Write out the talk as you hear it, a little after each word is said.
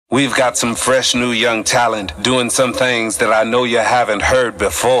We've got some fresh new young talent doing some things that I know you haven't heard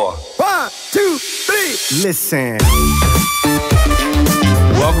before. 1, 2, 3, listen.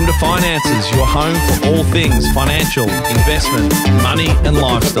 Welcome to Finances, your home for all things financial, investment, money and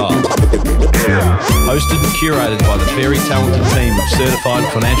lifestyle. Hosted and curated by the very talented team of certified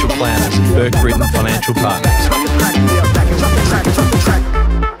financial planners at Burke, Britton Financial Partners.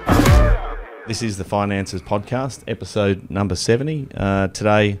 This is the Finances Podcast, episode number 70.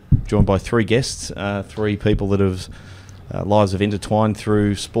 Today, joined by three guests, three people that have lives have intertwined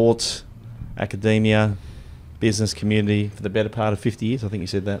through sports, academia, business community for the better part of 50 years. I think you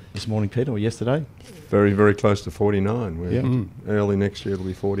said that this morning, Peter, or yesterday. Very, very close to 49. Early next year it'll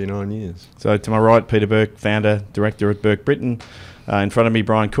be 49 years. So to my right, Peter Burke, founder, director at Burke Britton. In front of me,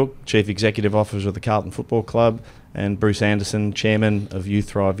 Brian Cook, Chief Executive Officer of the Carlton Football Club, and Bruce Anderson, Chairman of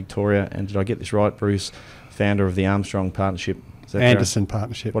Youthrive Victoria. And did I get this right, Bruce? Founder of the Armstrong Partnership. Anderson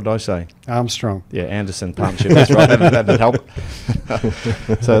Partnership. What did I say? Armstrong. Yeah, Anderson Partnership. That's right. That'd help.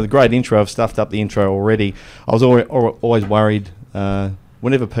 So the great intro. I've stuffed up the intro already. I was always worried.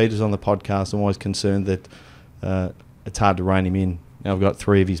 Whenever Peter's on the podcast, I'm always concerned that it's hard to rein him in. Now, I've got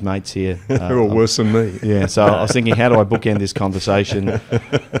three of his mates here. They're all worse than me. Yeah, so I was thinking, how do I bookend this conversation?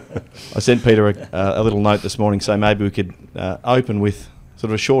 I sent Peter a little note this morning, so maybe we could open with sort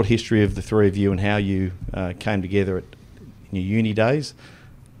of a short history of the three of you and how you came together in your uni days.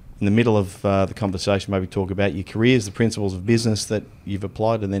 In the middle of the conversation, maybe talk about your careers, the principles of business that you've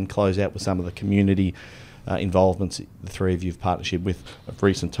applied, and then close out with some of the community involvements the three of you have partnership with of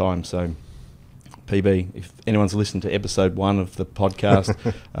recent times. So, PB, if anyone's listened to episode 1 of the podcast,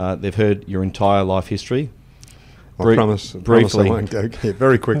 they've heard your entire life history. I promise I won't go. Yeah,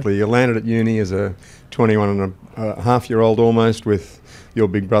 very quickly, you landed at uni as a 21 and a half-year-old almost, with your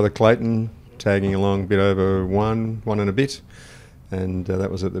big brother Clayton tagging along a bit over one and a bit. And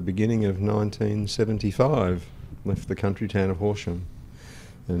that was at the beginning of 1975. Left the country town of Horsham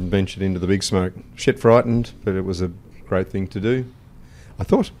and ventured into the big smoke. Shit frightened, but it was a great thing to do, I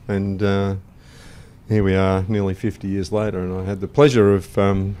thought. And here we are nearly 50 years later, and I had the pleasure of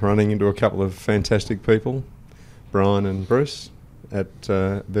running into a couple of fantastic people, Brian and Bruce, at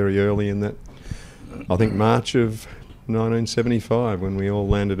very early in that, I think March of 1975, when we all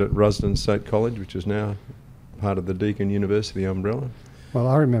landed at Rusden State College, which is now part of the Deakin University umbrella. Well,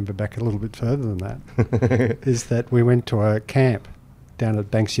 I remember back a little bit further than that, is that we went to a camp down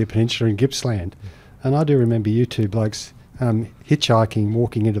at Banksia Peninsula in Gippsland, and I do remember you two blokes hitchhiking,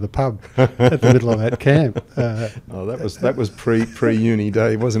 walking into the pub at the middle of that camp. That was pre-uni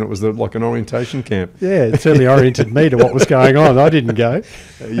day, wasn't it? Was like an orientation camp? Yeah, it certainly oriented me to what was going on. I didn't go.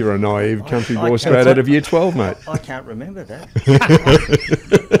 You're a naive country boy straight out of year 12, mate. I can't remember that.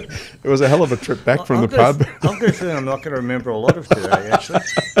 It was a hell of a trip back from the pub. I've got a feeling I'm not going to remember a lot of today, actually.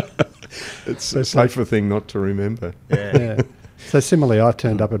 It's a safer thing not to remember. Yeah. So similarly, I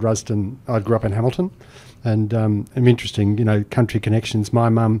turned up at Rusden. I grew up in Hamilton. And I'm interesting, country connections. My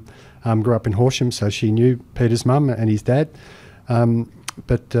mum grew up in Horsham, so she knew Peter's mum and his dad.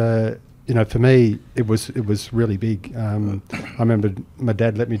 But for me, it was really big. I remember my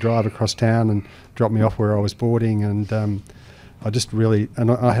dad let me drive across town and drop me off where I was boarding, and I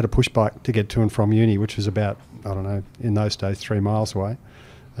had a push bike to get to and from uni, which was about, I don't know, in those days 3 miles away.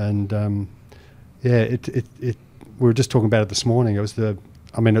 And we were just talking about it this morning. I was the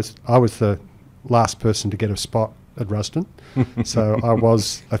last person to get a spot at Rusden, so I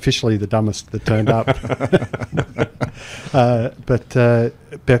was officially the dumbest that turned up. But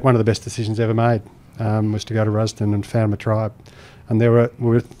one of the best decisions ever made was to go to Rusden and found my tribe. And we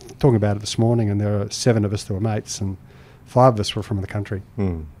were talking about it this morning, and there were 7 of us that were mates, and 5 of us were from the country.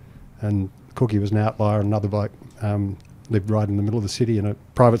 And Cookie was an outlier, and another bloke lived right in the middle of the city in a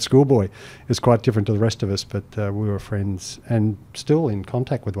private schoolboy. It was quite different to the rest of us, but we were friends and still in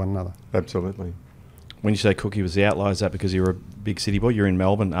contact with one another. Absolutely. When you say Cookie was the outlier, is that because you were a big city boy? You're in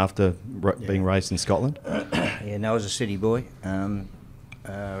Melbourne after being raised in Scotland? Yeah, no, I was a city boy. I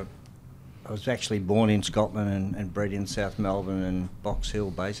was actually born in Scotland and bred in South Melbourne and Box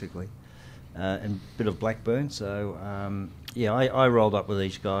Hill, basically, and a bit of Blackburn. So, I rolled up with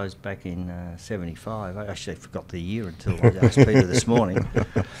these guys back in 75. I actually forgot the year until I asked Peter this morning.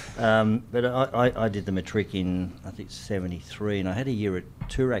 But I did the matric in, I think, 73, and I had a year at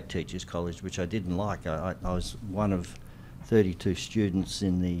Toorak Teachers College, which I didn't like. I was one of 32 students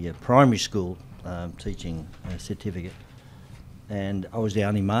in the primary school teaching certificate, and I was the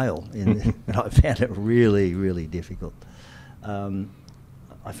only male, and I found it really, really difficult.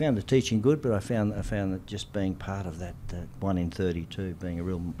 I found the teaching good, but I found that just being part of that 1 in 32, being a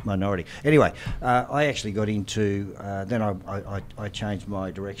real minority. Anyway, I actually got into, then I changed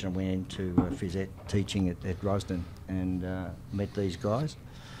my direction and went into phys ed teaching at Rusden, and met these guys.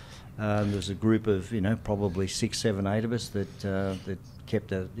 There was a group of, probably 6, 7, 8 of us that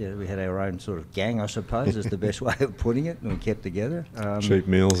kept we had our own sort of gang, I suppose, is the best way of putting it, and we kept together. Cheap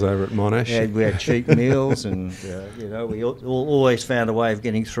meals over at Monash. We had cheap meals, and we always found a way of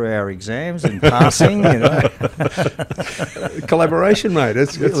getting through our exams and passing. Collaboration, mate.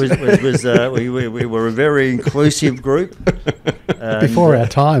 We were a very inclusive group. Before our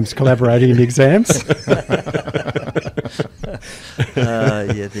times, collaborating in exams.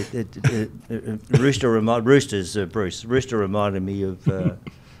 Rooster reminded me of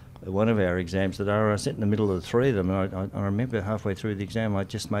one of our exams that I sat in the middle of the 3 of them, and I remember halfway through the exam I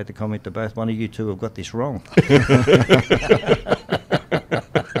just made the comment to both, one of you two have got this wrong.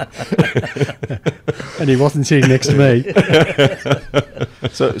 And he wasn't sitting next to me.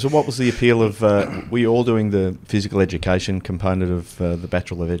 So what was the appeal of, were you all doing the physical education component of the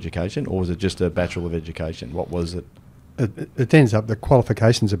Bachelor of Education, or was it just a Bachelor of Education? What was it? It ends up the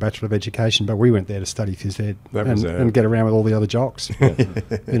qualifications are Bachelor of Education, but we went there to study phys ed and get around with all the other jocks.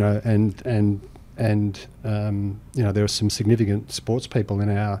 And there were some significant sports people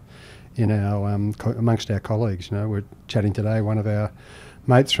in our amongst our colleagues. We're chatting today. One of our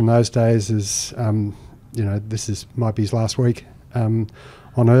mates from those days is might be his last week on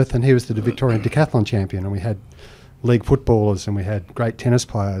Earth, and he was the Victorian decathlon champion. And we had league footballers, and we had great tennis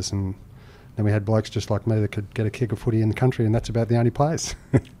players, and then we had blokes just like me that could get a kick of footy in the country, and that's about the only place.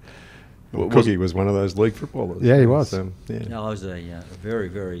 Cookie was one of those league footballers. Yeah, he was. I was a very,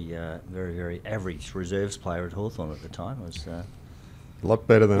 very, very, very average reserves player at Hawthorn at the time. I was a lot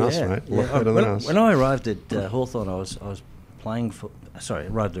better than us, mate. A lot better than us. When I arrived at Hawthorn, I was playing for. Sorry,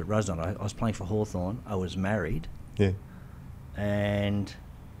 arrived at Rusden. I was playing for Hawthorn. I was married. Yeah. And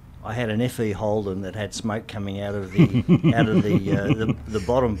I had an FE Holden that had smoke coming out of the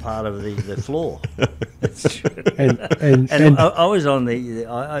bottom part of the floor. and I was on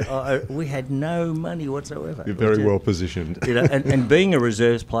we had no money whatsoever. You're very well positioned. And being a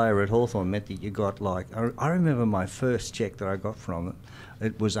reserves player at Hawthorn meant that you got I remember my first cheque that I got from it.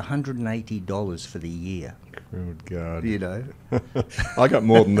 It was $180 for the year. Good God. I got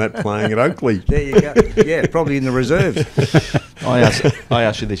more than that playing at Oakley. There you go. Yeah, probably in the reserves. I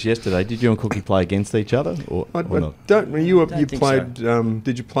asked you this yesterday. Did you and Cookie play against each other, or not? You played? So.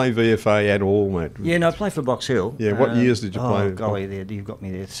 Did you play VFA at all, mate? Yeah, no, I played for Box Hill. Yeah, what years did you play? Oh golly, you've got me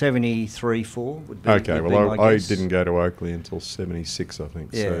there. 73, 4 would be. Okay, I didn't go to Oakley until 76, I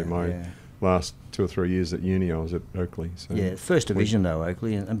think. Yeah, so my last 2 or 3 years at uni, I was at Oakley. So yeah, first division though,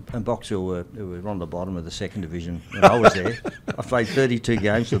 Oakley, and Box Hill were on the bottom of the second division when I was there. I played 32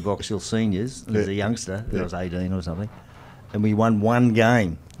 games for Box Hill seniors as a youngster. I was 18 or something, and we won one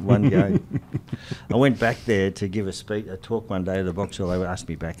game. I went back there to give a talk one day to the Box Hill. They asked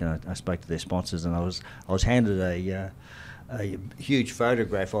me back, and I spoke to their sponsors, and I was handed a huge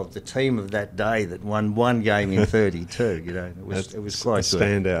photograph of the team of that day that won one game in 32. It was quite a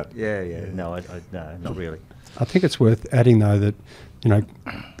standout. Yeah. No, not really. I think it's worth adding though that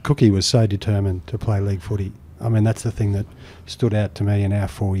Cookie was so determined to play league footy. I mean, that's the thing that stood out to me in our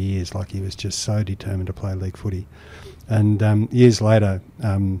 4 years. Like, he was just so determined to play league footy. And years later,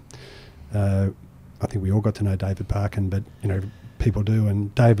 I think we all got to know David Parkin, but people do.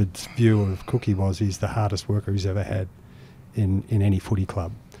 And David's view of Cookie was he's the hardest worker he's ever had in any footy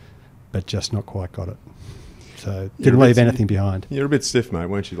club, but just not quite got it. So didn't leave anything behind. You're a bit stiff, mate,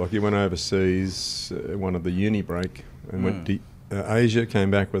 weren't you? Like, you went overseas, one of the uni break, and went to Asia,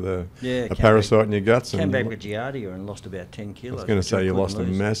 came back with a parasite in your guts. Came back with Giardia and lost about 10 kilos. I was going to say you lost a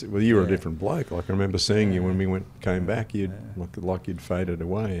massive... Well, you were a different bloke. Like, I remember seeing you when we came back, you'd like you'd faded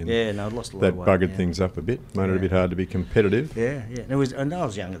away. And I lost a lot of weight. That buggered things up a bit, made it a bit hard to be competitive. Yeah. And I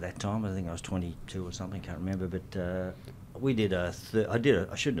was young at that time. I think I was 22 or something, can't remember, but... we did I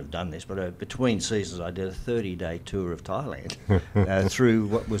shouldn't have done this, but between seasons I did a 30-day tour of Thailand through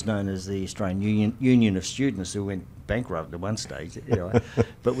what was known as the Australian Union of Students, who went bankrupt at one stage.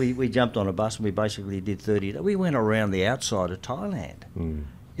 But we jumped on a bus and we basically did 30 days. We went around the outside of Thailand, and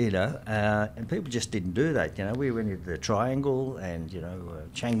people just didn't do that. We went into the Triangle and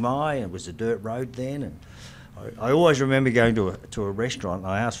Chiang Mai, and it was a dirt road then, and I always remember going to a restaurant,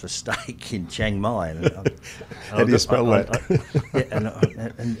 and I asked for steak in Chiang Mai. And how do you spell that?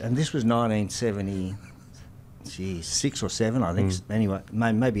 And this was 1976 or 7, I think. Anyway,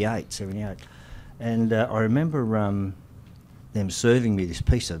 maybe 78. And I remember them serving me this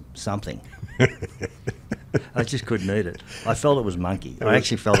piece of something. I just couldn't eat it. I felt it was monkey. I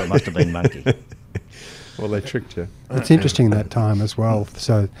actually felt it must have been monkey. Well, they tricked you. It's interesting that time as well.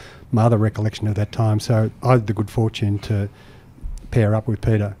 So my other recollection of that time, so I had the good fortune to pair up with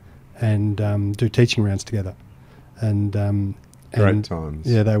Peter and do teaching rounds together. And Great times.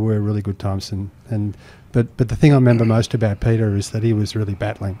 Yeah, they were really good times. But the thing I remember most about Peter is that he was really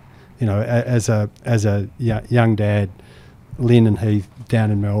battling. You know, as a young dad, Lynn and Heath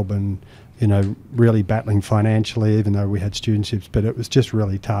down in Melbourne, you know, really battling financially, even though we had studentships, but it was just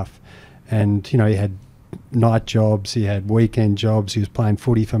really tough. And, you know, he had night jobs, he had weekend jobs, he was playing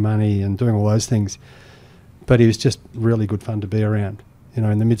footy for money and doing all those things. But he was just really good fun to be around, you know,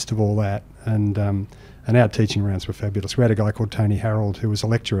 in the midst of all that. And our teaching rounds were fabulous. We had a guy called Tony Harold who was a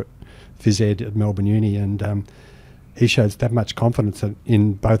lecturer at Phys Ed at Melbourne Uni, and he showed that much confidence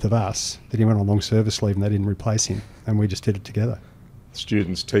in both of us that he went on long service leave and they didn't replace him, and we just did it together.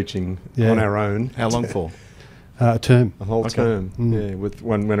 Students teaching on our own. How long for? A term. A whole term, yeah, with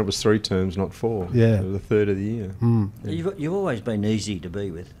when it was 3 terms, not 4. Yeah. The third of the year. You've always been easy to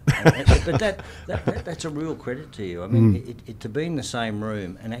be with, but that's a real credit to you. I mean, to be in the same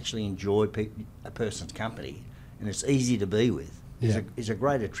room and actually enjoy a person's company, and it's easy to be with, is a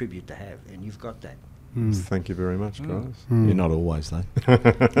great attribute to have, and you've got that. Thank you very much, guys. You're not always, though.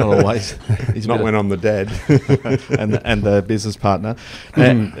 Not always. He's not when I'm the dad and the business partner.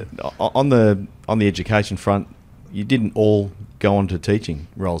 And on the education front, you didn't all go on to teaching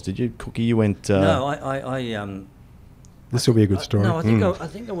roles, did you, Cookie? You went. No, I This will be a good story. No, I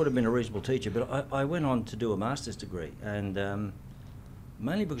think I would have been a reasonable teacher, but I went on to do a master's degree, and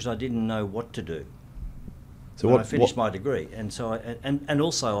mainly because I didn't know what to do. So when I finished my degree, and so and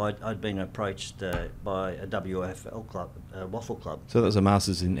also I'd been approached by a WAFL club, Waffle Club. So that was a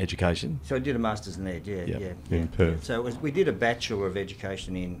master's in education. So I did a master's in Ed, yeah. In Perth. So we did a Bachelor of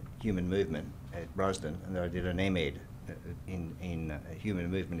Education in Human Movement at Rusden, and then I did an MEd in Human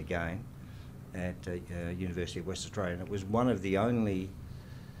Movement again at University of Western Australia, and it was one of the only.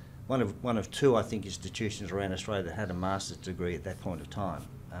 One of 2, I think, institutions around Australia that had a master's degree at that point of time,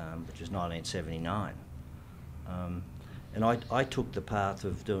 which was 1979. And I took the path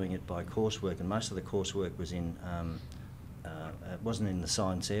of doing it by coursework, and most of the coursework was in, it wasn't in the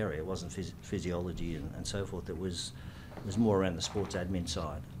science area, it wasn't physiology and so forth, it was more around the sports admin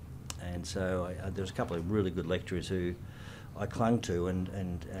side. And so there was a couple of really good lecturers who I clung to, and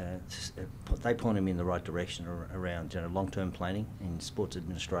they pointed me in the right direction around long-term planning in sports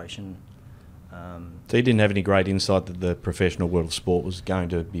administration. So you didn't have any great insight that the professional world of sport was going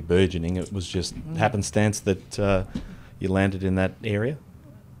to be burgeoning. It was just happenstance that you landed in that area?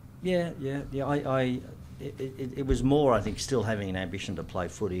 Yeah. It was more, I think, still having an ambition to play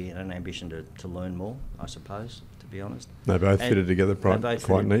footy and an ambition to learn more, I suppose, to be honest. They both fitted together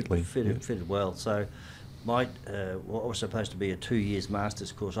quite neatly. Fitted well. So what was supposed to be a 2 years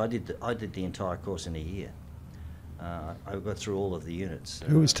master's course, I did the entire course in a year. I got through all of the units.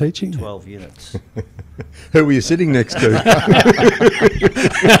 Who was teaching? 12 units. Who were you sitting next to?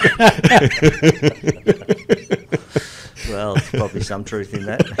 Well, there's probably some truth in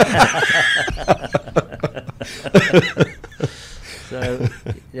that. So,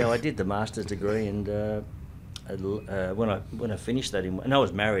 I did the master's degree, and when I finished that, and I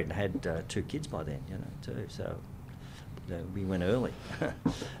was married and had 2 kids by then, too. So we went early,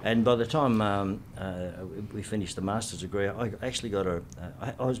 and by the time we finished the master's degree, I actually got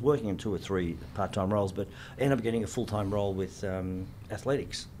I was working in 2 or 3 part-time roles, but I ended up getting a full-time role with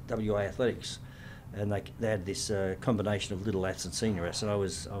athletics, WA Athletics, and they had this combination of little ats and senior ats, and I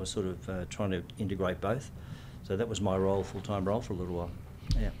was sort of trying to integrate both. So that was my role, full-time role, for a little while.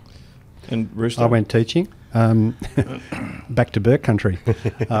 Yeah. And Rooster? I went teaching, back to Burke country.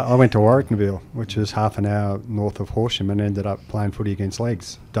 I went to Warwicknville, which is half an hour north of Horsham, and ended up playing footy against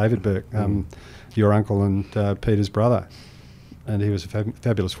Legs. David Burke, your uncle and Peter's brother, and he was a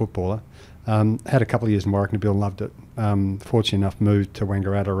fabulous footballer. Had a couple of years in Warwicknville and loved it. Fortunate enough, moved to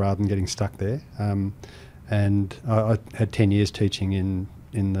Wangaratta rather than getting stuck there. And I had 10 years teaching in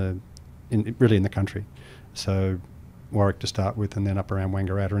the country. So Warwick to start with, and then up around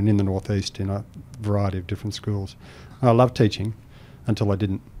Wangaratta and in the northeast in a variety of different schools. I loved teaching until I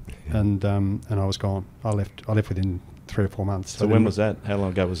didn't, and I was gone. I left within 3 or 4 months. So when was that? How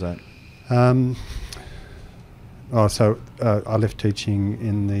long ago was that? I left teaching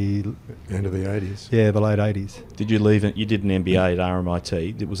in the end of the 80s. Yeah, the late 80s. Did you leave it? You did an MBA at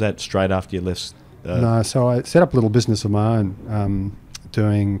RMIT. Was that straight after you left? No, so I set up a little business of my own,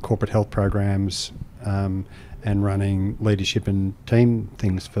 doing corporate health programs and running leadership and team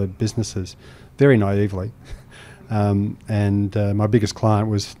things for businesses, very naively. And my biggest client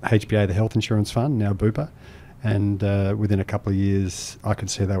was HBA, the health insurance fund, now Bupa. And within a couple of years, I could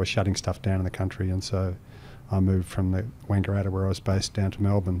see they were shutting stuff down in the country. And so I moved from the Wangaratta, where I was based, down to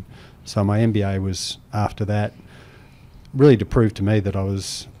Melbourne. So my MBA was after that, really to prove to me that I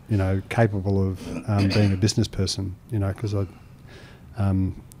was, capable of being a business person, because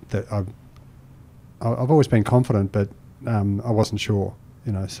I've always been confident, but I wasn't sure,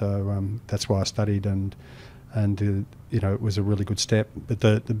 so that's why I studied, and it was a really good step. But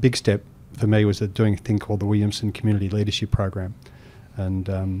the big step for me was doing a thing called the Williamson Community Leadership Program, and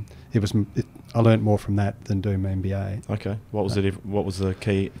I learnt more from that than doing my MBA. Okay, what was what was the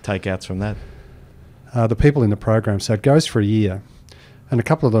key takeouts from that? The people in the program, so it goes for a year, and a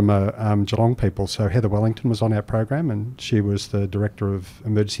couple of them are Geelong people. So Heather Wellington was on our program, and she was the Director of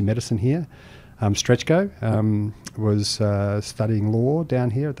Emergency Medicine here. Stretchko was studying law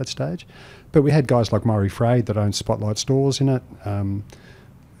down here at that stage. But we had guys like Maury Frey that owned Spotlight stores in it.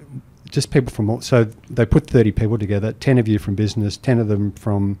 Just people from all... So they put 30 people together, 10 of you from business, 10 of them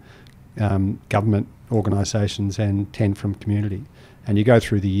from government organisations, and 10 from community. And you go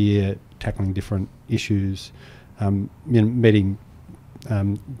through the year tackling different issues, meeting...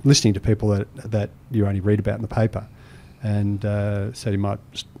 listening to people that you only read about in the paper, and so you might,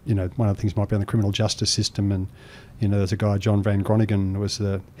 one of the things might be on the criminal justice system, and there's a guy, John Van Groningen, was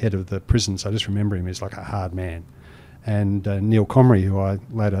the head of the prison, so I just remember him. He's like a hard man, and Neil Comrie, who I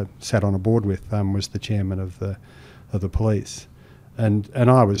later sat on a board with, was the chairman of the police, and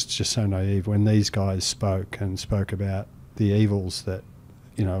I was just so naive when these guys spoke about the evils that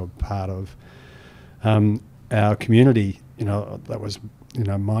part of our community. That was,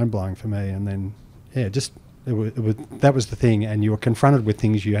 mind-blowing for me. And then, that was the thing. And you were confronted with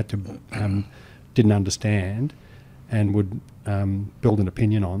things you had to, didn't understand and would build an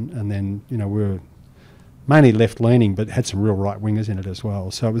opinion on. And then, we were mainly left-leaning, but had some real right-wingers in it as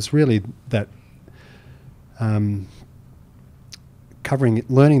well. So it was really that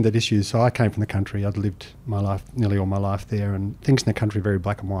learning that issues. So I came from the country. I'd lived my life, nearly all my life there, and things in the country are very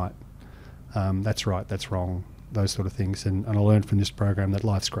black and white. That's right, that's wrong. Those sort of things, and I learned from this program that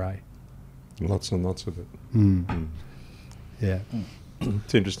life's grey. Lots and lots of it. Yeah.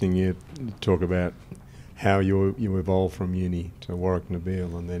 It's interesting you talk about how you evolved from uni to Warwick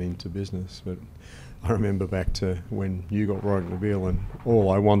Nabil and then into business, but I remember back to when you got Warwick Nabil, and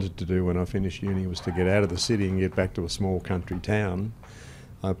all I wanted to do when I finished uni was to get out of the city and get back to a small country town.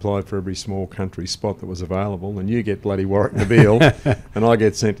 I applied for every small country spot that was available, and you get bloody Warwick Nabil, and I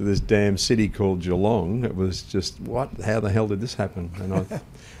get sent to this damn city called Geelong. It was just, what? How the hell did this happen? And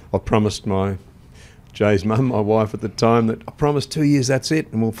I promised Jay's mum, my wife at the time, that I promised 2 years, that's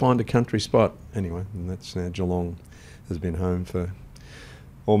it, and we'll find a country spot. Anyway, and that's now Geelong has been home for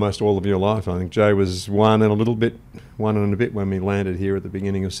almost all of your life. I think Jay was one and a bit when we landed here at the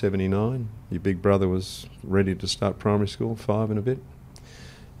beginning of '79. Your big brother was ready to start primary school, 5 and a bit.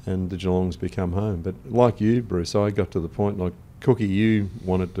 And the Geelong's become home. But like you, Bruce, I got to the point, like Cookie, you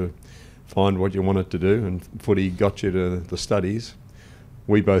wanted to find what you wanted to do, and footy got you to the studies.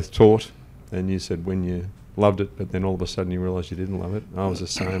 We both taught, and you said when you loved it, but then all of a sudden you realised you didn't love it. I was the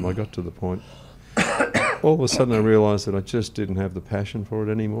same. I got to the point. All of a sudden I realised that I just didn't have the passion for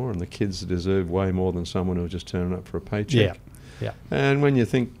it anymore, and the kids deserve way more than someone who was just turning up for a paycheck. Yeah. And when you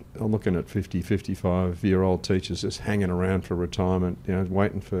think, I'm looking at 50, 55-year-old teachers just hanging around for retirement,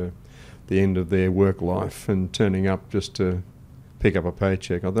 waiting for the end of their work life and turning up just to pick up a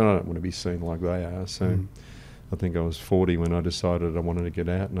paycheck. I don't want to be seen like they are. So I think I was 40 when I decided I wanted to get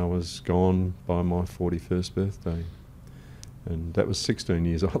out, and I was gone by my 41st birthday. And that was 16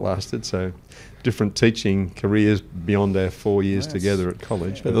 years I lasted, so different teaching careers beyond our 4 years together at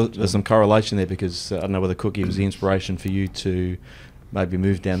college. But there's some correlation there, because I don't know whether Cookie was the inspiration for you to maybe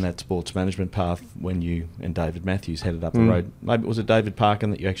move down that sports management path when you and David Matthews headed up the road. Maybe was it David Parkin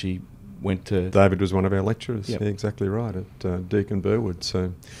that you actually went to? David was one of our lecturers, yeah, exactly right, at Deakin Burwood.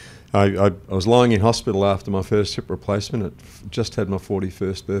 So I was lying in hospital after my first hip replacement. Just had my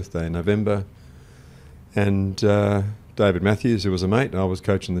 41st birthday in November, and David Matthews, who was a mate, I was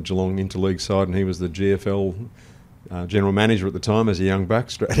coaching the Geelong interleague side, and he was the GFL general manager at the time as a young buck,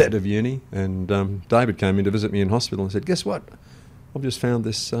 straight out of uni. And David came in to visit me in hospital and said, guess what? I've just found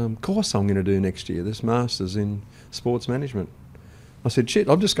this course I'm going to do next year, this Masters in Sports Management. I said, shit,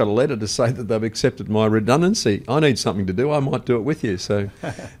 I've just got a letter to say that they've accepted my redundancy. I need something to do. I might do it with you. So,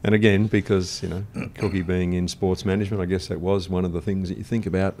 and again, because, Cookie being in sports management, I guess that was one of the things that you think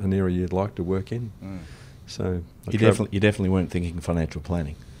about, an area you'd like to work in. So you definitely weren't thinking financial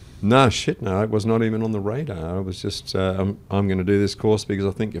planning. No, it was not even on the radar. I was just, I'm going to do this course because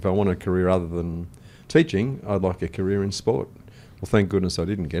I think if I want a career other than teaching, I'd like a career in sport. Well, thank goodness I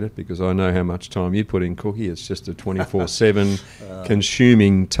didn't get it, because I know how much time you put in, Cookie. It's just a 24/7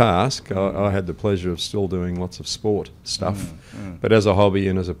 consuming task. I had the pleasure of still doing lots of sport stuff, but as a hobby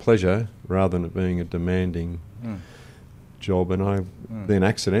and as a pleasure, rather than it being a demanding job. And I then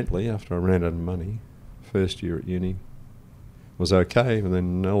accidentally, after I ran out of money, first year at uni, was okay, and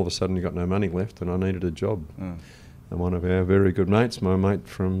then all of a sudden you got no money left and I needed a job. And one of our very good mates, my mate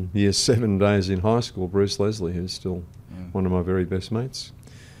from year 7 days in high school, Bruce Leslie, who's still one of my very best mates,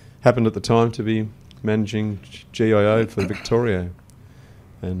 happened at the time to be managing GIO for Victoria.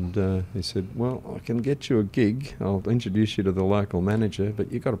 And he said, well, I can get you a gig, I'll introduce you to the local manager,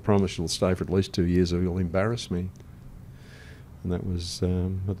 but you've got to promise you'll stay for at least 2 years or you'll embarrass me. And that was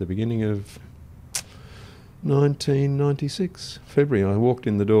at the beginning of 1996, February. I walked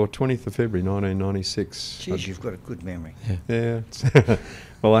in the door 20th of February 1996. Jeez, you've got a good memory. Yeah.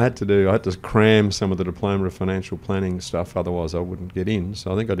 Well, I had to cram some of the Diploma of Financial Planning stuff, otherwise I wouldn't get in.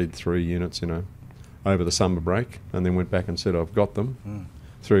 So I think I did 3 units, over the summer break, and then went back and said I've got them,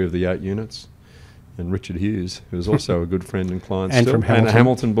 3 of the 8 units. And Richard Hughes, who was also a good friend and client and still, from Hamilton. and a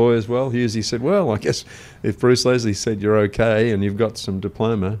Hamilton boy as well. Hughes, he said, well, I guess if Bruce Leslie said you're okay and you've got some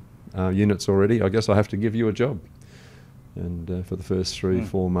diploma units already, I guess I have to give you a job. And for the first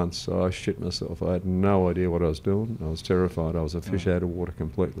 3-4 months, I shit myself. I had no idea what I was doing. I was terrified. I was a fish out of water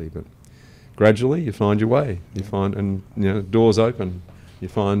completely. But gradually, you find your way. You find, and doors open. You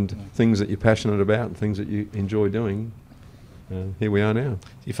find things that you're passionate about and things that you enjoy doing. Here we are now.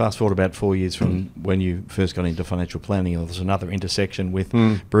 You fast forward about 4 years from when you first got into financial planning, and there's another intersection with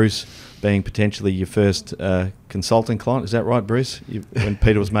Bruce being potentially your first consulting client. Is that right, Bruce? When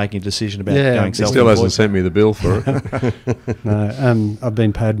Peter was making a decision about going self-employed? He still hasn't sent me the bill for it. No, I've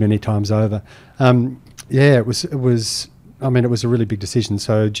been paid many times over. It was. I mean, it was a really big decision.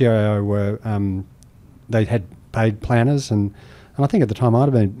 So GIO were they had paid planners, and I think at the time I'd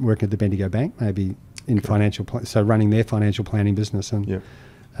have been working at the Bendigo Bank, maybe. In financial, so running their financial planning business, and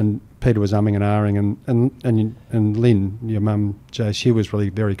Peter was umming and ahhing, and Lynn, your mum, Jo, she was really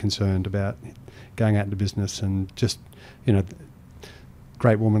very concerned about going out into business, and just,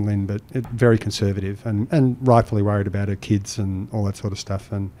 great woman Lynn, but very conservative, and rightfully worried about her kids and all that sort of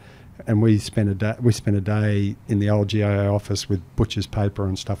stuff, and we spent a day in the old GIO office with butcher's paper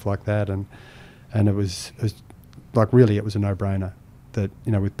and stuff like that, and it was like, really, it was a no-brainer that,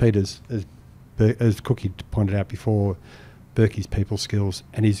 with Peter's, as Cookie pointed out before, Burke's people skills,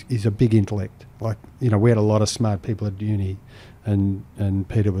 and he's a big intellect. Like, we had a lot of smart people at uni, and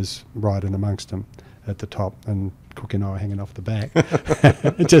Peter was right in amongst them at the top, and Cookie and I were hanging off the back,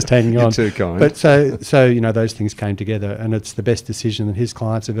 just hanging on. You're too kind. But so those things came together, and it's the best decision that his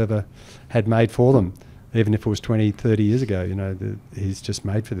clients have ever had made for them, even if it was 20, 30 years ago. He's just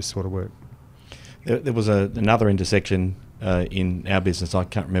made for this sort of work. There was another intersection in our business. I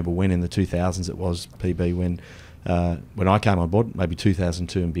can't remember when, in the 2000s it was, PB, when I came on board, maybe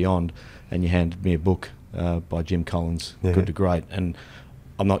 2002 and beyond, and you handed me a book by Jim Collins, Good to Great. And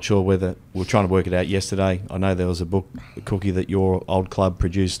I'm not sure whether, we're trying to work it out yesterday. I know there was a book, Cookie, that your old club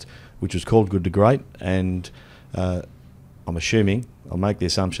produced, which was called Good to Great, and I'm assuming, I'll make the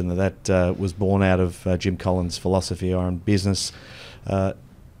assumption that was born out of Jim Collins' philosophy on business.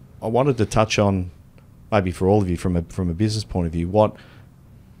 I wanted to touch on, maybe for all of you, from a business point of view, what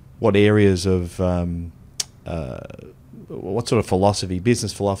areas of what sort of philosophy,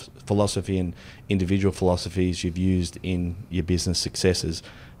 business philosophy and individual philosophies you've used in your business successes.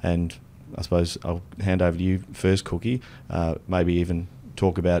 And I suppose I'll hand over to you first, Cookie, maybe even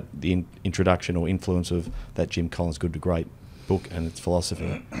talk about the introduction or influence of that Jim Collins' Good to Great book and its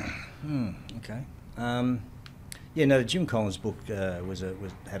philosophy. Okay. The Jim Collins book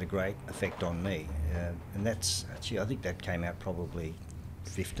had a great effect on me, and that's actually, I think that came out probably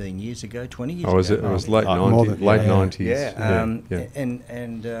 15 years ago, 20 years ago. It was late 90s. Late 90s.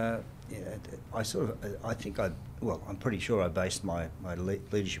 I'm pretty sure I based my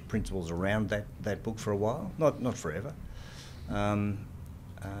leadership principles around that book for a while, not forever.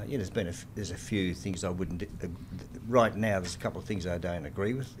 There's a few things I wouldn't. Right now, there's a couple of things I don't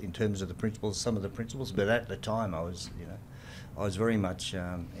agree with in terms of the principles, some of the principles. But at the time, I was very much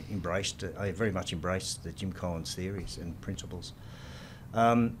embraced. I very much embraced the Jim Collins theories and principles.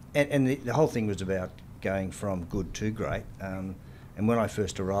 And the whole thing was about going from good to great. And when I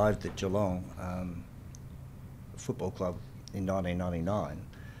first arrived at Geelong Football Club in 1999,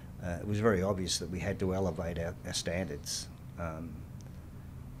 it was very obvious that we had to elevate our standards.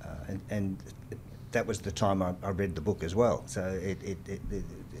 And that was the time I read the book as well, so it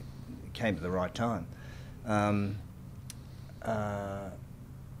came at the right time.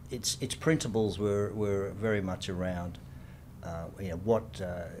 its principles were very much around how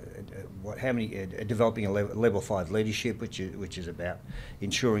many developing a level 5 leadership, which is about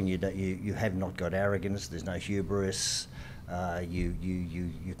ensuring you have not got arrogance, there's no hubris,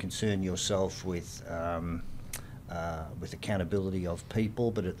 you concern yourself with accountability of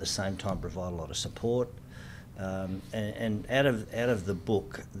people, but at the same time provide a lot of support. And out of the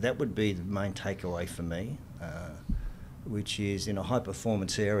book, that would be the main takeaway for me, which is in a high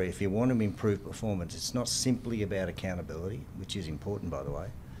performance area, if you want to improve performance, it's not simply about accountability, which is important by the way,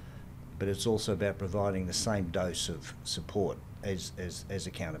 but it's also about providing the same dose of support as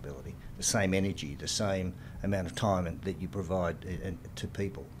accountability, the same energy, the same amount of time that you provide to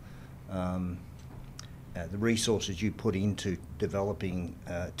people. The resources you put into developing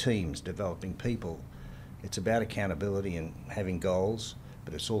teams, developing people, it's about accountability and having goals,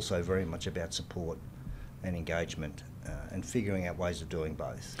 but it's also very much about support and engagement and figuring out ways of doing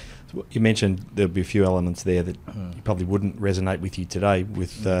both. So you mentioned there'll be a few elements there that probably wouldn't resonate with you today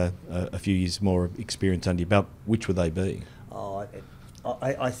with a few years more of experience under your belt. Which would they be?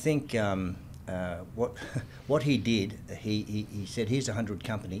 I think what he did, he said, here's 100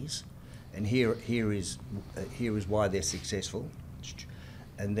 companies, and here is why they're successful.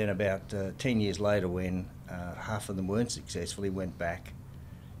 And then about 10 years later, when half of them weren't successful, he went back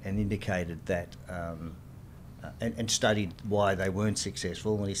and indicated that and studied why they weren't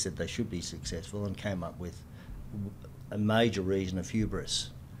successful, and he said they should be successful, and came up with a major reason of hubris.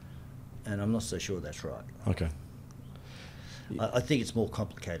 And I'm not so sure that's right. Okay. I think it's more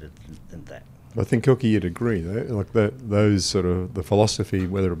complicated than that. I think, Cookie, you'd agree, though, like those sort of the philosophy,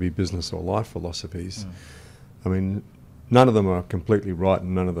 whether it be business or life philosophies, I mean, none of them are completely right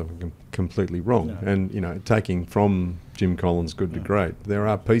and none of them are completely wrong. No. And, taking from Jim Collins' Good to Great, there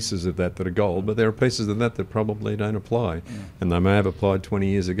are pieces of that are gold, but there are pieces of that probably don't apply. And they may have applied 20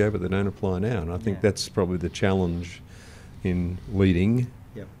 years ago, but they don't apply now. And I think that's probably the challenge in leading,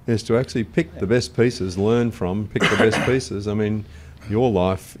 is to actually pick the best pieces, learn from, pick the best pieces. I mean, your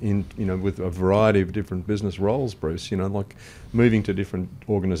life with a variety of different business roles, Bruce, like moving to different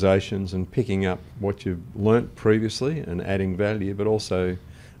organisations and picking up what you've learnt previously and adding value, but also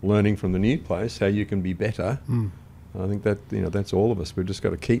learning from the new place how you can be better. I think that that's all of us. We've just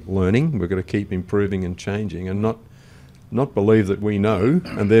got to keep learning. We've got to keep improving and changing, and not believe that we know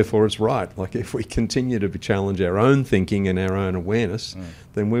and therefore it's right. Like, if we continue to challenge our own thinking and our own awareness,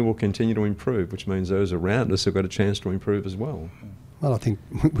 then we will continue to improve, which means those around us have got a chance to improve as well. Well, I think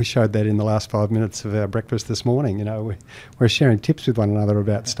we showed that in the last 5 minutes of our breakfast this morning. We're sharing tips with one another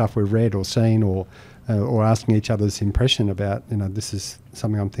about stuff we've read or seen, or asking each other's impression about, this is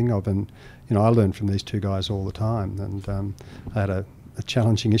something I'm thinking of. And, I learn from these two guys all the time. And I had a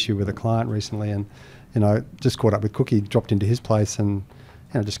challenging issue with a client recently, and, just caught up with Cookie, dropped into his place, and,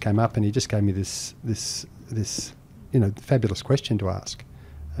 just came up and he just gave me this fabulous question to ask.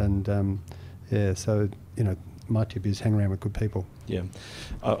 And, so, my tip is hang around with good people. Yeah.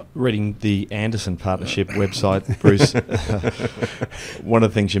 Reading the Anderson Partnership website, Bruce, one of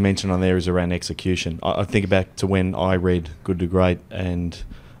the things you mentioned on there is around execution. I think back to when I read Good to Great, and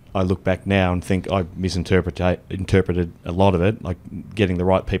I look back now and think I interpreted a lot of it. Like, getting the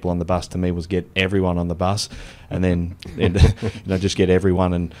right people on the bus to me was get everyone on the bus, and then just get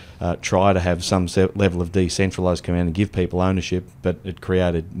everyone and try to have some level of decentralised command and give people ownership, but it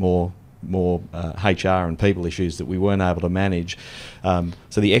created more HR and people issues that we weren't able to manage.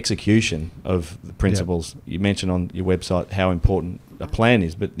 So the execution of the principles, you mentioned on your website how important a plan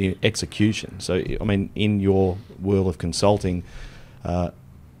is, but the execution. So, I mean, in your world of consulting,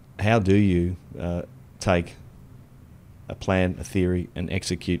 how do you take a plan, a theory, and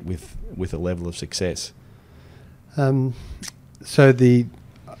execute with a level of success? I'm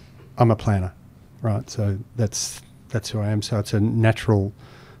a planner, right? So that's who I am. So it's a natural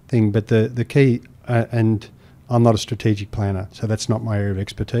thing. But the key, and I'm not a strategic planner, so that's not my area of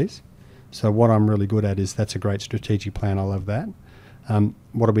expertise. So what I'm really good at is, that's a great strategic plan. I love that.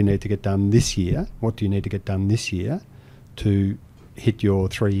 What do we need to get done this year? What do you need to get done this year to hit your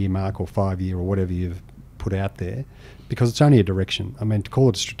 3-year mark or 5-year or whatever you've put out there? Because it's only a direction. I mean, to call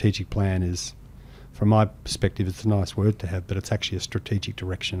it a strategic plan is, from my perspective, it's a nice word to have, but it's actually a strategic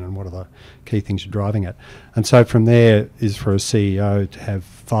direction, and what are the key things you're driving at. And so from there is for a CEO to have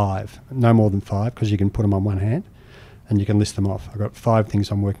 5, no more than 5, because you can put them on one hand and you can list them off. I've got 5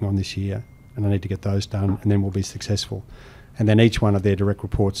 things I'm working on this year, and I need to get those done, and then we'll be successful. And then each one of their direct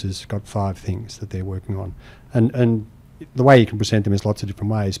reports has got 5 things that they're working on. And the way you can present them is lots of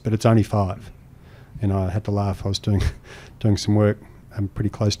different ways, but it's only 5. I had to laugh. I was doing some work pretty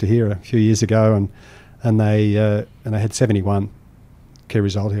close to here a few years ago, and they had 71 key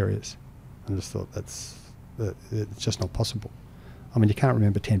result areas. I just thought it's just not possible. I mean, you can't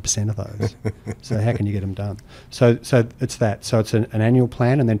remember 10% of those. So how can you get them done? So it's that. So it's an annual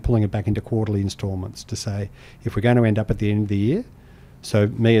plan and then pulling it back into quarterly instalments to say, if we're going to end up at the end of the year, so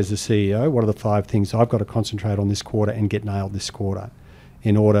me as the CEO, what are the 5 things I've got to concentrate on this quarter and get nailed this quarter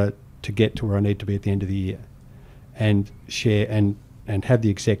in order to get to where I need to be at the end of the year? And share and have the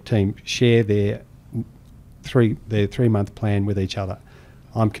exec team share their 3-month plan with each other.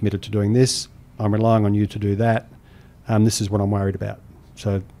 I'm committed to doing this. I'm relying on you to do that. This is what I'm worried about.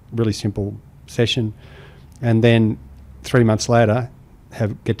 So really simple session. And then 3 months later,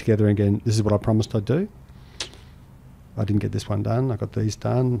 get together again. This is what I promised I'd do. I didn't get this one done. I got these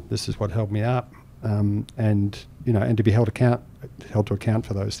done. This is what held me up. And to be held to account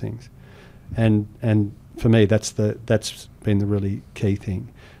for those things. And for me, that's been the really key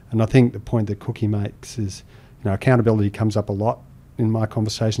thing. And I think the point that Cookie makes is, accountability comes up a lot in my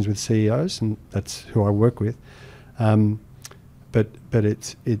conversations with CEOs, and that's who I work with. But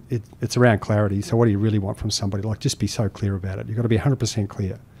it's around clarity. So what do you really want from somebody? Like, just be so clear about it. You've got to be 100%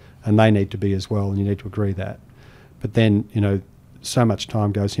 clear, and they need to be as well, and you need to agree that. But then, so much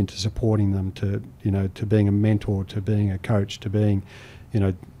time goes into supporting them, to being a mentor, to being a coach, to being,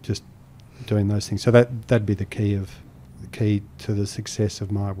 just doing those things. So that'd be the key to the success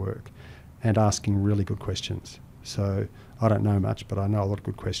of my work, and asking really good questions. So I don't know much, but I know a lot of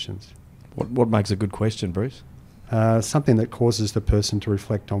good questions. What makes a good question, Bruce? Something that causes the person to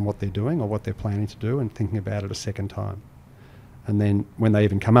reflect on what they're doing or what they're planning to do and thinking about it a second time. And then when they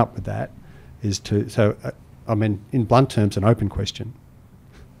even come up with that is in blunt terms, an open question.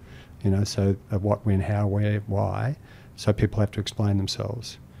 So what, when, how, where, why. So people have to explain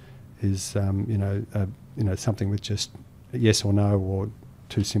themselves. Is something with just a yes or no or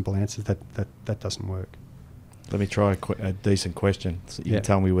 2 simple answers, that doesn't work. Let me try a decent question. So you can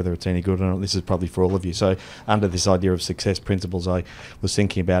tell me whether it's any good or not. This is probably for all of you. So under this idea of success principles, I was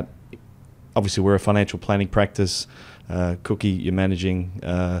thinking about, obviously we're a financial planning practice. Cookie, you're managing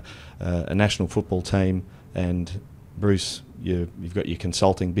a national football team, and Bruce, you've got your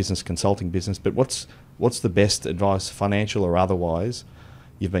business consulting business. But what's the best advice, financial or otherwise,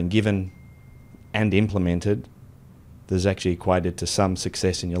 you've been given and implemented that's actually equated to some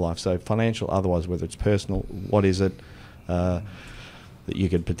success in your life? So financial, otherwise, whether it's personal, what is it that you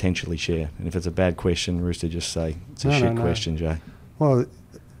could potentially share? And if it's a bad question, Rooster, just say it's a shit question, Jay. Well,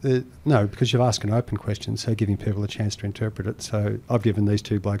 no, because you've asked an open question, so giving people a chance to interpret it. So I've given these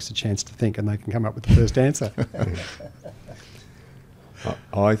 2 blokes a chance to think, and they can come up with the first answer.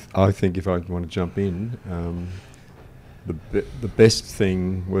 I think if I want to jump in, the best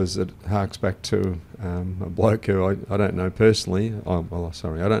thing was it harks back to a bloke who I don't know personally. I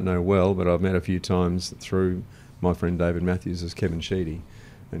don't know well, but I've met a few times through my friend David Matthews as Kevin Sheedy.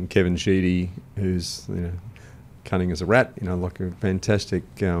 And Kevin Sheedy, who's cunning as a rat, like a fantastic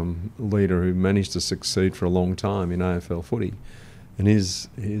leader who managed to succeed for a long time in AFL footy. And his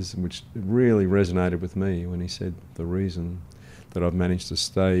which really resonated with me when he said the reason that I've managed to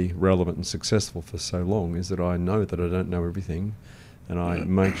stay relevant and successful for so long is that I know that I don't know everything, and I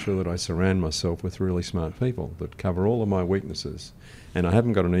make sure that I surround myself with really smart people that cover all of my weaknesses. And I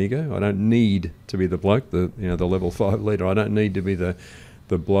haven't got an ego. I don't need to be the bloke, the level 5 leader. I don't need to be the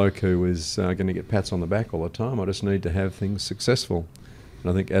bloke who is going to get pats on the back all the time. I just need to have things successful.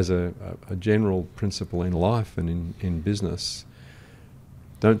 And I think as a general principle in life and in business,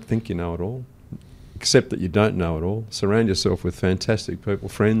 don't think you know it all. Accept that you don't know it all. Surround yourself with fantastic people,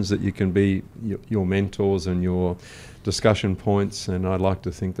 friends that you can be your mentors and your discussion points. And I like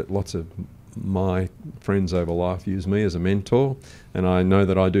to think that lots of my friends over life use me as a mentor, and I know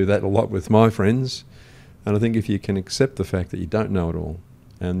that I do that a lot with my friends. And I think if you can accept the fact that you don't know it all,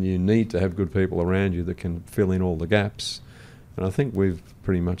 and you need to have good people around you that can fill in all the gaps, and I think we've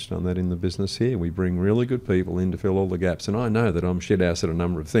pretty much done that in the business here. We bring really good people in to fill all the gaps, and I know that I'm shit house at a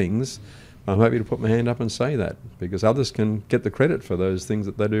number of things. I'm happy to put my hand up and say that, because others can get the credit for those things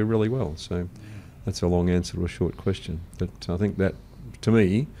that they do really well. So that's a long answer to a short question. But I think that, to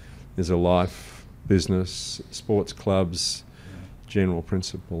me, is a life, business, sports clubs, general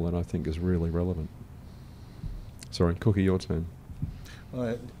principle that I think is really relevant. Sorry, Cookie, your turn.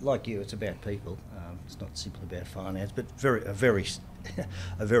 Well, like you, it's about people. It's not simply about finance, but a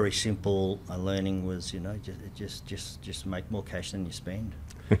very simple learning was, just make more cash than you spend.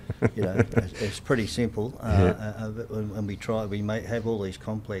 It's pretty simple. And we may have all these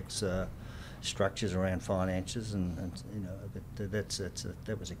complex structures around finances, and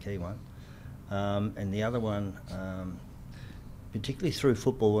that was a key one. And the other one, particularly through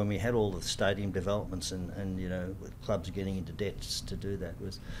football, when we had all the stadium developments and you know, with clubs getting into debts to do that,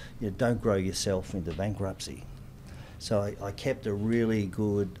 was, you know, don't grow yourself into bankruptcy. So I kept a really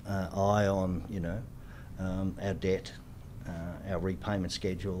good eye on, you know, our debt, our repayment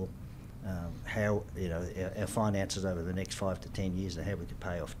schedule, how, you know, our finances over the next 5 to 10 years and how we could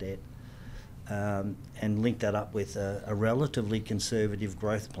pay off debt, and link that up with a relatively conservative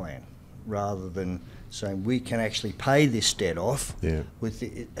growth plan, rather than saying we can actually pay this debt off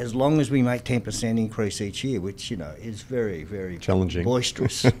as long as we make 10% increase each year, which, you know, is very, very challenging,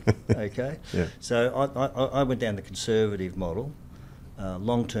 boisterous. Okay, so I went down the conservative model,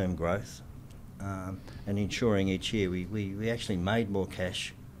 long-term growth, and ensuring each year we actually made more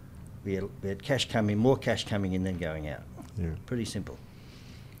cash. We had cash coming, more cash coming in than going out. Yeah, pretty simple.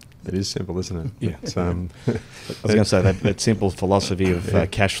 It is simple, isn't it? Yeah. I was going to say that simple philosophy of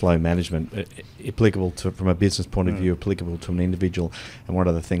cash flow management, applicable to, from a business point of view, applicable to an individual. And one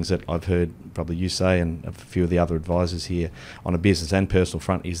of the things that I've heard probably you say, and a few of the other advisors here on a business and personal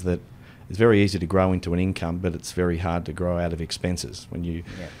front, is that it's very easy to grow into an income, but it's very hard to grow out of expenses. When you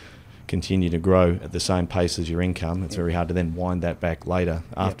continue to grow at the same pace as your income, it's very hard to then wind that back later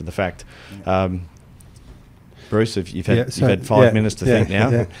after the fact. Bruce, if you've had 5 minutes to think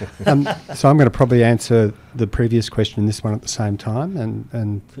now. So I'm going to probably answer the previous question and this one at the same time,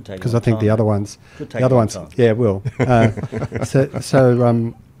 and because I think the other ones, it will.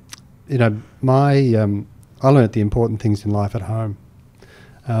 You know, I learnt the important things in life at home.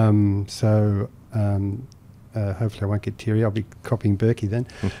 Hopefully I won't get teary. I'll be copying Burke then.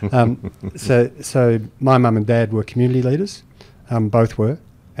 So my mum and dad were community leaders, both were.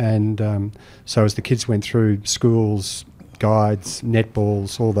 And so as the kids went through schools, guides,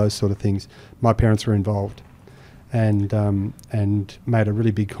 netballs, all those sort of things, my parents were involved, and made a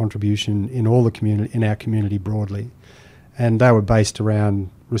really big contribution in all the community, in our community broadly. And they were based around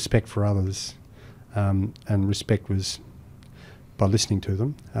respect for others, and respect was by listening to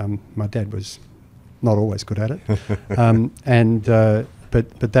them. My dad was not always good at it,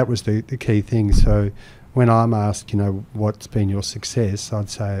 but that was the key thing. So when I'm asked, you know, what's been your success, I'd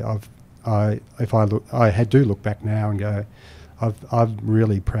say I do look back now and go, I'm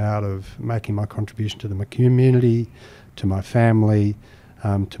really proud of making my contribution to my community, to my family,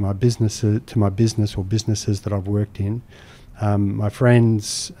 to my business or businesses that I've worked in, my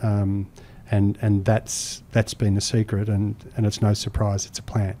friends, and that's been the secret, and it's no surprise, it's a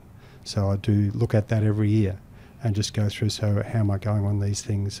plan. So I do look at that every year and just go through, so how am I going on these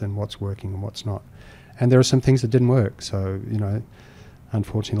things and what's working and what's not. And there are some things that didn't work. So, you know,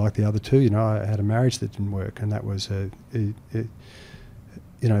 unfortunately, like the other two, you know, I had a marriage that didn't work, and that was a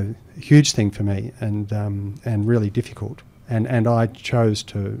huge thing for me, and really difficult. And I chose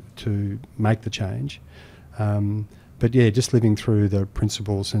to make the change. But yeah, just living through the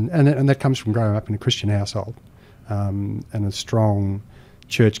principles, and that comes from growing up in a Christian household, and a strong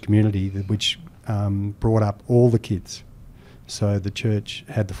church community which brought up all the kids. So the church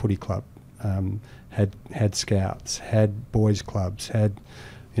had the footy club, had scouts, had boys clubs, had,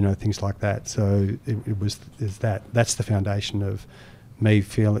 you know, things like that. So that's the foundation of me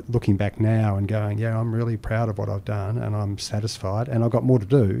looking back now and going, yeah, I'm really proud of what I've done, and I'm satisfied, and I've got more to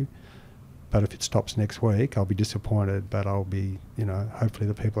do. But if it stops next week, I'll be disappointed, but I'll be, you know, hopefully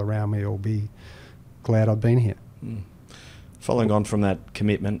the people around me will be glad I've been here. Following on from that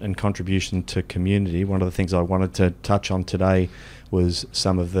commitment and contribution to community, one of the things I wanted to touch on today was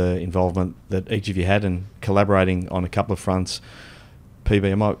some of the involvement that each of you had in collaborating on a couple of fronts.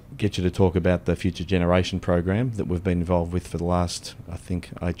 PB, I might get you to talk about the Future Generation program that we've been involved with for the last, I think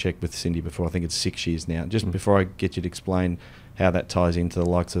I checked with Cindy before, I think it's 6 years now. Just before I get you to explain how that ties into the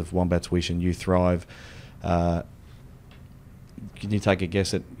likes of Wombats Wish and Youthrive, can you take a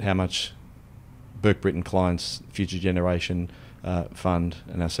guess at how much Burke Britton clients, Future Generation Fund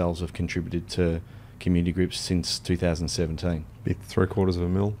and ourselves have contributed to community groups since 2017?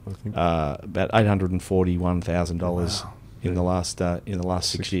 $750,000, I think. About $841,000 in the last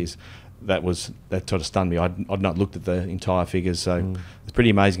 6 years. That sort of stunned me. I'd not looked at the entire figures, so it's pretty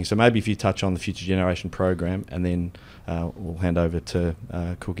amazing. So maybe if you touch on the Future Generation program, and then we'll hand over to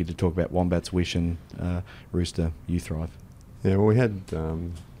Cookie to talk about Wombats Wish and Rooster Youthrive. Yeah, well, we had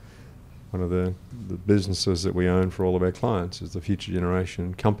one of the businesses that we own for all of our clients is the Future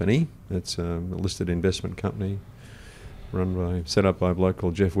Generation Company. It's a listed investment company set up by a bloke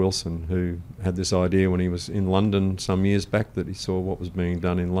called Jeff Wilson, who had this idea when he was in London some years back, that he saw what was being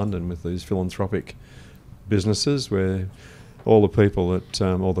done in London with these philanthropic businesses, where all the people that,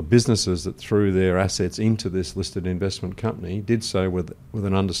 all the businesses that threw their assets into this listed investment company did so with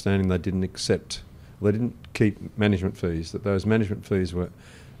an understanding they didn't accept They didn't keep management fees, that those management fees were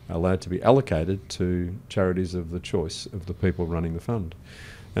allowed to be allocated to charities of the choice of the people running the fund.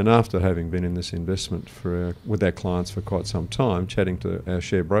 And after having been in this investment with our clients for quite some time, chatting to our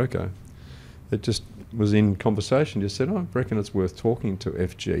share broker, it just was in conversation, just said, I reckon it's worth talking to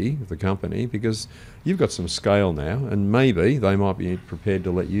FG, the company, because you've got some scale now, and maybe they might be prepared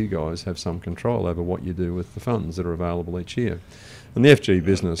to let you guys have some control over what you do with the funds that are available each year. And the FG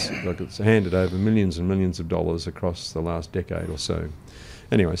business, like, it's handed over millions and millions of dollars across the last decade or so.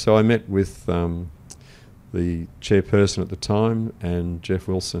 Anyway, so I met with the chairperson at the time and Jeff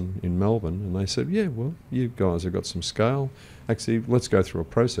Wilson in Melbourne, and they said, yeah, well, you guys have got some scale. Actually, let's go through a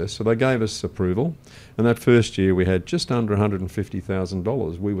process. So they gave us approval, and that first year we had just under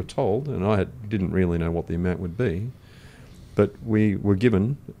 $150,000. We were told, and I didn't really know what the amount would be, but we were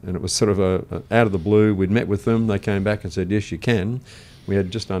given, and it was sort of out of the blue. We'd met with them, they came back and said, yes, you can. We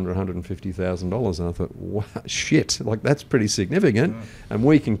had just under $150,000, and I thought, wow, shit, like that's pretty significant, and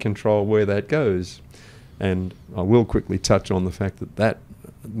we can control where that goes. And I will quickly touch on the fact that that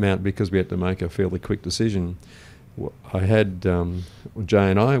amount, because we had to make a fairly quick decision, I had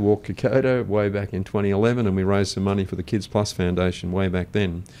Jay and I walked Kokoda way back in 2011, and we raised some money for the Kids Plus Foundation way back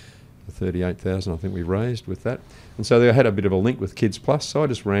then. $38,000 I think we raised with that. And so they had a bit of a link with Kids Plus, so I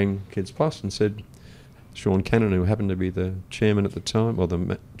just rang Kids Plus and said, Sean Cannon, who happened to be the chairman at the time, or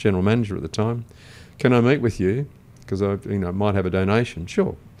the general manager at the time, can I meet with you? Because I might have a donation.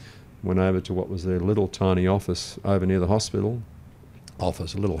 Sure. Went over to what was their little tiny office over near the hospital. A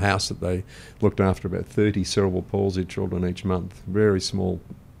little house that they looked after about 30 cerebral palsy children each month. Very small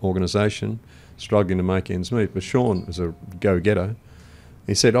organisation, struggling to make ends meet. But Sean was a go-getter.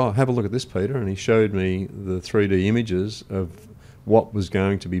 He said, oh, have a look at this, Peter. And he showed me the 3D images of what was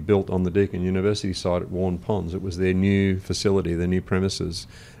going to be built on the Deakin University site at Warren Ponds. It was their new facility, their new premises.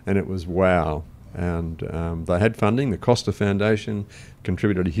 And it was wow. And they had funding. The Costa Foundation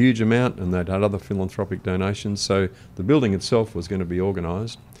contributed a huge amount, and they'd had other philanthropic donations. So the building itself was going to be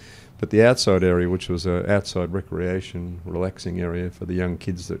organised. But the outside area, which was an outside recreation, relaxing area for the young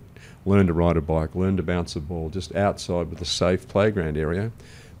kids that learn to ride a bike, learn to bounce a ball, just outside with a safe playground area,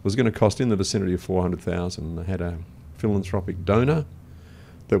 was going to cost in the vicinity of $400,000. They had a philanthropic donor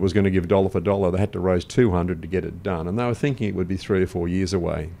that was going to give dollar for dollar. They had to raise $200 to get it done, and they were thinking it would be 3 or 4 years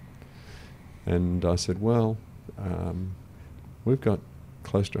away. And I said, well, we've got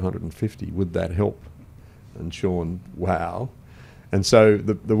close to 150. Would that help? And Sean, wow. And so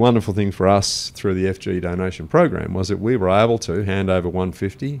the wonderful thing for us through the FG donation program was that we were able to hand over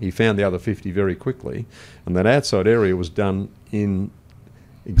 150. He found the other 50 very quickly, and that outside area was done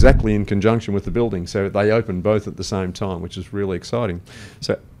exactly in conjunction with the building. So they opened both at the same time, which is really exciting.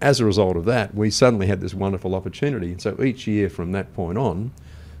 So as a result of that, we suddenly had this wonderful opportunity. And so each year from that point on,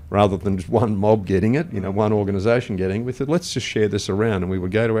 rather than just one mob getting it, one organisation getting it, we said, let's just share this around. And we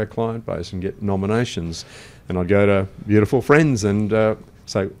would go to our client base and get nominations. And I'd go to beautiful friends and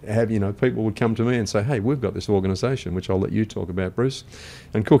people would come to me and say, hey, we've got this organisation, which I'll let you talk about, Bruce.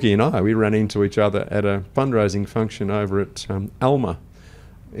 And Cookie and I, we ran into each other at a fundraising function over at Alma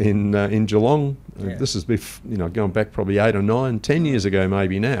in Geelong. Yeah. This is going back probably 8 or 9, 10 years ago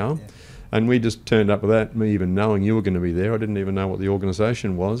maybe now. Yeah. And we just turned up without me even knowing you were going to be there. I didn't even know what the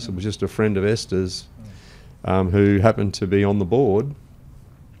organisation was. It was just a friend of Esther's who happened to be on the board.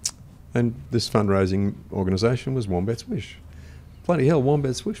 And this fundraising organisation was Wombats Wish. Bloody hell,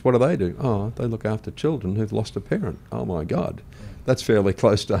 Wombats Wish, what do they do? Oh, they look after children who've lost a parent. Oh my God, that's fairly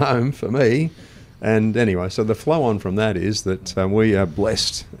close to home for me. And anyway, so the flow on from that is that we are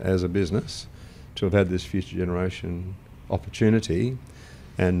blessed as a business to have had this future generation opportunity.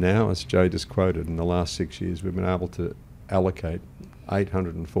 And now, as Jay just quoted, in the last 6 years, we've been able to allocate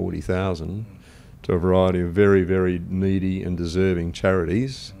 $840,000 to a variety of very, very needy and deserving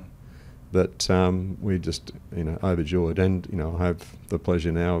charities that we're just overjoyed. And I have the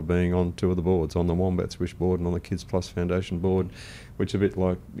pleasure now of being on 2 of the boards, on the Wombats Wish board and on the Kids Plus Foundation board, which, a bit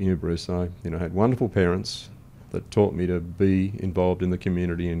like you, Bruce, I had wonderful parents that taught me to be involved in the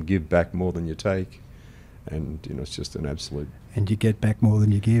community and give back more than you take. And it's just an absolute. And you get back more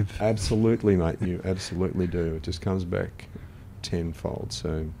than you give. Absolutely, mate. You absolutely do. It just comes back tenfold.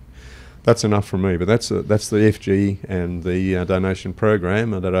 So that's enough from me. But that's the FG and the donation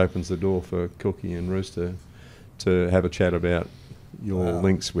program, and that opens the door for Cookie and Rooster to have a chat about your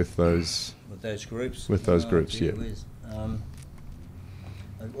links with those groups. With those groups, yeah.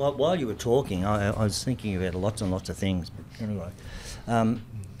 While you were talking, I was thinking about lots and lots of things. But anyway.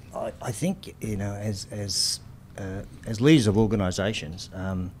 I think as leaders of organisations,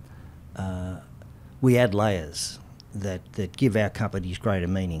 we add layers that give our companies greater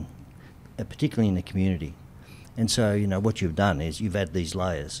meaning. particularly in the community. And so, you know, what you've done is you've had these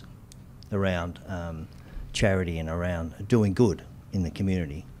layers around charity and around doing good in the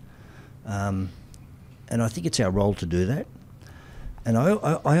community. And I think it's our role to do that. And I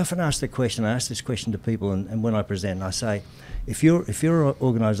often ask the question, I ask this question to people, and when I present, I say, if your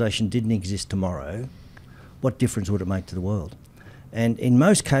organisation didn't exist tomorrow, what difference would it make to the world? And in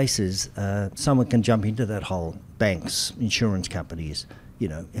most cases, someone can jump into that hole. Banks, insurance companies, you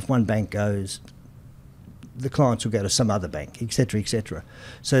know, if one bank goes, the clients will go to some other bank, etc., etc.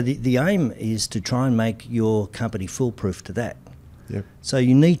 So the aim is to try and make your company foolproof to that. Yep. So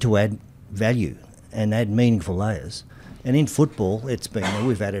you need to add value and add meaningful layers. And in football, it's been,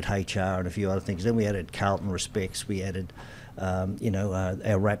 we've added HR and a few other things. Then we added Carlton Respects. We added, our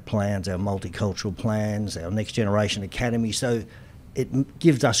RAP plans, our multicultural plans, our Next Generation Academy. So it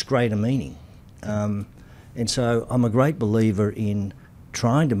gives us greater meaning. And so I'm a great believer in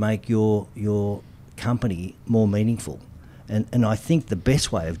trying to make your company more meaningful. And I think the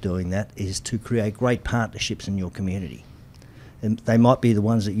best way of doing that is to create great partnerships in your community. And they might be the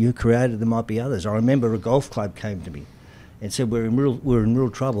ones that you created, there might be others. I remember a golf club came to me and said, we're in real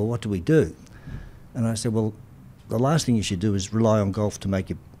trouble, what do we do? And I said, well, the last thing you should do is rely on golf to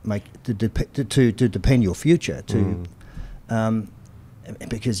to depend your future.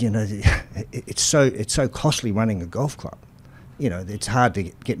 Because, you know, it's so costly running a golf club. You know, it's hard to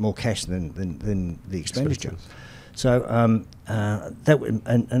get more cash than the expenditure. So and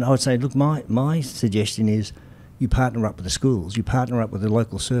I would say, look, my suggestion is you partner up with the schools, you partner up with the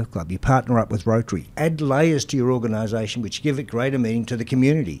local surf club, you partner up with Rotary. Add layers to your organisation which give it greater meaning to the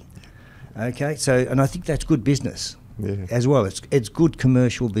community. Okay, so, and I think that's good business as well. It's good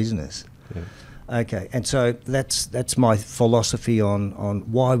commercial business. Yeah. Okay, and so that's my philosophy on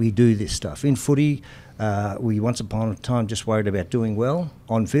why we do this stuff. In footy, we once upon a time just worried about doing well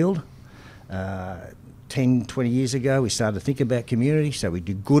on field. 10, 20 years ago, we started to think about community, so we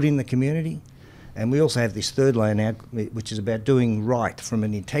do good in the community. And we also have this third layer now, which is about doing right from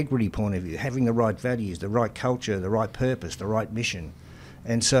an integrity point of view, having the right values, the right culture, the right purpose, the right mission.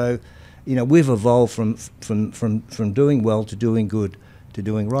 And so, you know, we've evolved from doing well to doing good to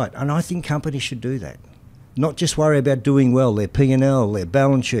doing right. And I think companies should do that. Not just worry about doing well, their P&L, their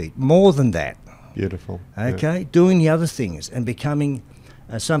balance sheet, more than that. Beautiful. Okay, yeah. Doing the other things and becoming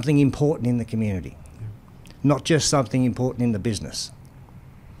something important in the community, not just something important in the business.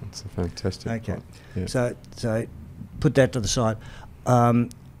 That's a fantastic. Okay, yeah. So put that to the side.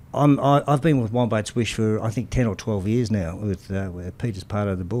 I've been with Wombats Wish for I think 10 or 12 years now. With where Peter's part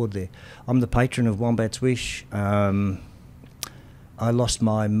of the board there. I'm the patron of Wombats Wish. I lost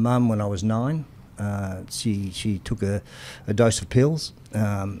my mum when I was 9. She took a dose of pills.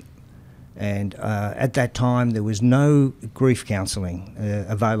 And at that time, there was no grief counselling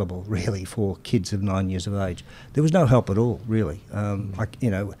available, really, for kids of 9 years of age. There was no help at all, really. I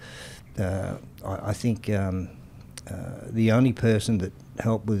think the only person that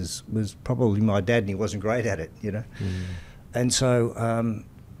helped was probably my dad, and he wasn't great at it, you know. And so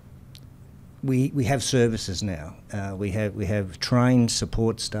we have services now. We have trained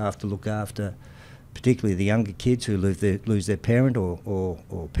support staff to look after particularly the younger kids who lose their parent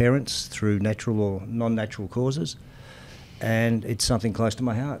or parents through natural or non-natural causes, and it's something close to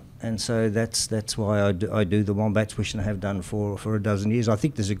my heart. And so that's why I do the Wombats Wish, and I have done for a dozen years. I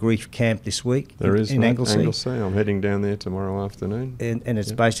think there's a grief camp this week in Anglesey. I'm heading down there tomorrow afternoon. And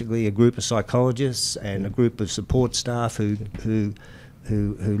it's basically a group of psychologists and a group of support staff who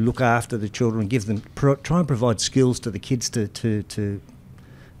look after the children, try and provide skills to the kids to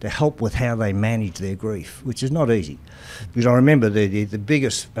help with how they manage their grief, which is not easy. Because I remember the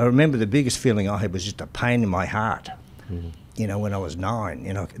biggest feeling I had was just a pain in my heart. You know, when I was 9,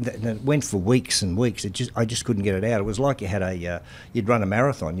 you know, and it went for weeks and weeks. I just couldn't get it out. It was like you had you'd run a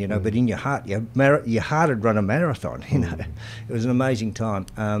marathon, you know, but in your heart, your heart had run a marathon. You know, it was an amazing time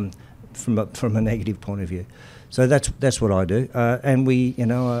from a negative point of view. So that's what I do, and we, you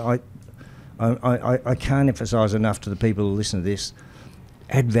know, I can't emphasise enough to the people who listen to this.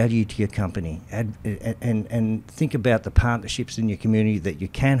 Add value to your company, and think about the partnerships in your community that you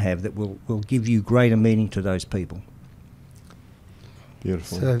can have that will give you greater meaning to those people.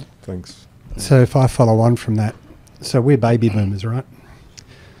 Beautiful. So, thanks. So if I follow on from that, so we're baby boomers, right?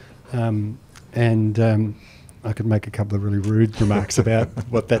 And I could make a couple of really rude remarks about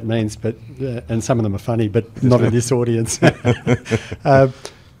what that means, but and some of them are funny, but not in this audience. But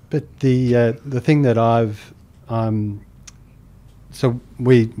the thing that so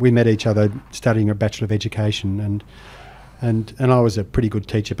we met each other studying a Bachelor of Education, And I was a pretty good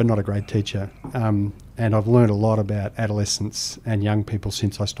teacher, but not a great teacher. And I've learned a lot about adolescents and young people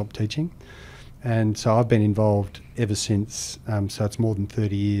since I stopped teaching. And so I've been involved ever since, so it's more than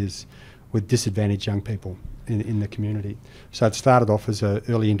 30 years, with disadvantaged young people in the community. So it started off as an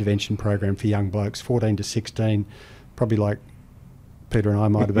early intervention program for young blokes, 14 to 16, probably like Peter and I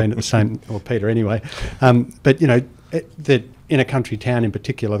might have been at the same, or Peter anyway. But, you know, that in a country town in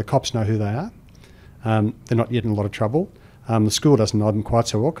particular, the cops know who they are. They're not yet in a lot of trouble. The school doesn't know them quite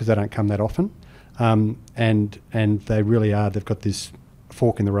so well because they don't come that often. And they really are, they've got this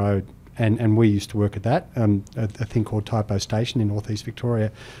fork in the road. And we used to work at that, a thing called Typo Station in northeast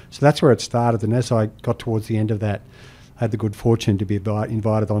Victoria. So that's where it started. And as I got towards the end of that, I had the good fortune to be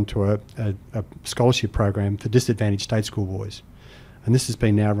invited onto a scholarship program for disadvantaged state school boys. And this has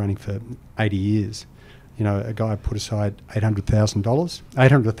been now running for 80 years. You know, a guy put aside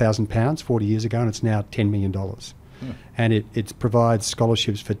 £800,000 40 years ago, and it's now $10 million. And it provides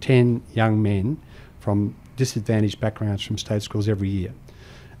scholarships for 10 young men from disadvantaged backgrounds from state schools every year.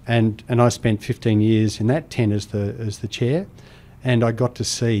 And I spent 15 years in that 10 as the chair, and I got to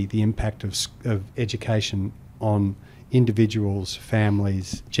see the impact of education on individuals,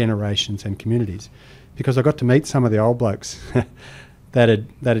 families, generations and communities, because I got to meet some of the old blokes that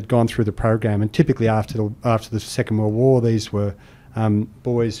had gone through the program. And typically after the Second World War, these were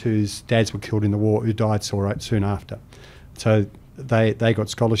boys whose dads were killed in the war, who died soon after. So they got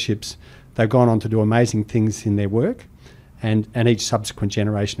scholarships. They've gone on to do amazing things in their work, and each subsequent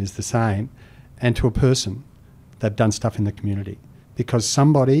generation is the same. And to a person, they've done stuff in the community because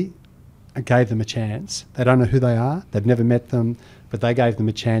somebody gave them a chance. They don't know who they are, they've never met them, but they gave them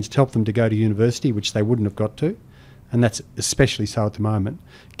a chance to help them to go to university, which they wouldn't have got to. And that's especially so at the moment.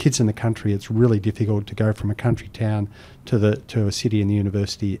 Kids in the country, it's really difficult to go from a country town to a city and the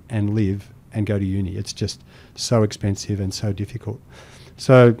university and live and go to uni. It's just so expensive and so difficult.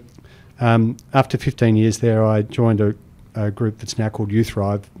 So after 15 years there, I joined a group that's now called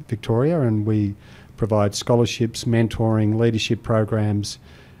Youthrive Victoria, and we provide scholarships, mentoring, leadership programs,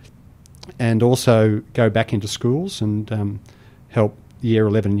 and also go back into schools and help Year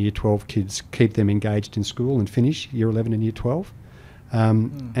 11 and Year 12 kids, keep them engaged in school and finish Year 11 and Year 12.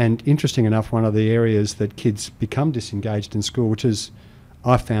 And interesting enough, one of the areas that kids become disengaged in school, which is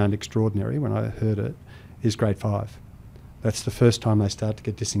I found extraordinary when I heard it, is grade 5. That's the first time they start to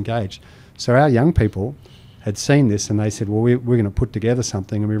get disengaged. So our young people had seen this and they said, well, we're going to put together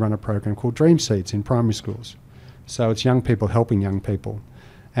something, and we run a program called Dream Seeds in primary schools. So it's young people helping young people.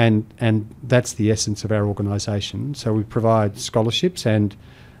 And that's the essence of our organisation. So we provide scholarships, and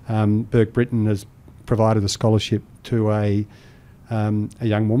Burke Britton has provided a scholarship to a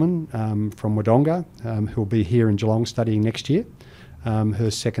young woman from Wodonga who will be here in Geelong studying next year,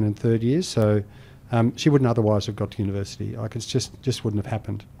 her second and third years. So she wouldn't otherwise have got to university. Like, it's just wouldn't have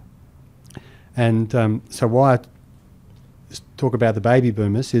happened. And so why I talk about the baby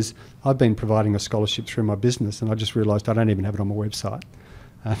boomers is I've been providing a scholarship through my business, and I just realised I don't even have it on my website.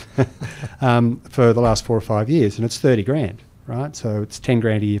 For the last 4 or 5 years, and it's 30 grand, right? So it's 10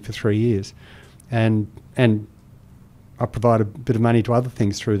 grand a year for 3 years, and I provide a bit of money to other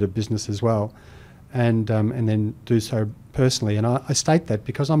things through the business as well, and then do so personally. And I state that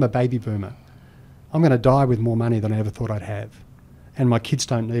because I'm a baby boomer. I'm going to die with more money than I ever thought I'd have, and my kids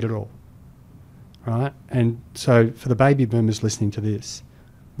don't need it all, right? And so for the baby boomers listening to this,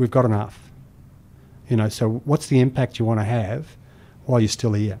 we've got enough, you know. So what's the impact you want to have while you're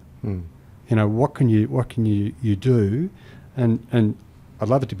still here? You know, what can you do? And I'd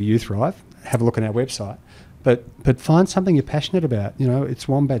love it to be Youthrive. Have a look on our website, but find something you're passionate about. You know, it's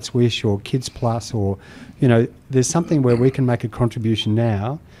Wombats Wish or Kids Plus, or, you know, there's something where we can make a contribution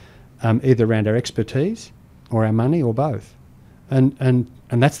now, either around our expertise or our money or both. And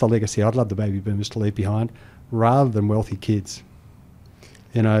that's the legacy I'd love the baby boomers to leave behind, rather than wealthy kids.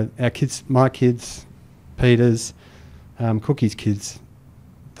 You know, our kids, my kids, Peter's, Cookie's kids,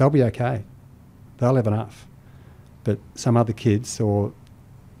 they'll be okay. They'll have enough. But some other kids, or,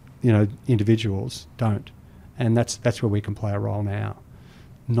 you know, individuals don't. And that's where we can play a role now,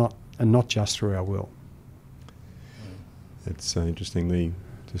 not just through our will. It's interesting,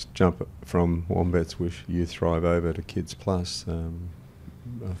 just jump from Wombats Wish, Youthrive over to Kids Plus.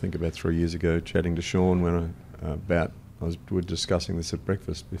 I think about 3 years ago, chatting to Sean when we're discussing this at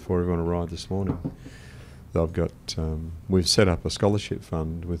breakfast before everyone arrived this morning. We've set up a scholarship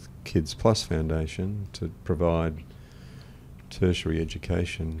fund with Kids Plus Foundation to provide tertiary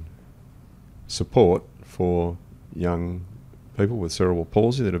education support for young people with cerebral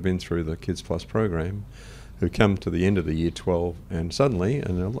palsy that have been through the Kids Plus program, who come to the end of the Year 12 and suddenly,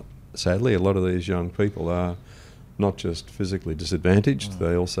 and sadly, a lot of these young people are not just physically disadvantaged,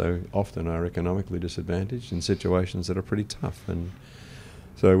 they also often are economically disadvantaged in situations that are pretty tough. And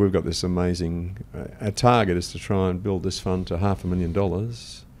so we've got this amazing, our target is to try and build this fund to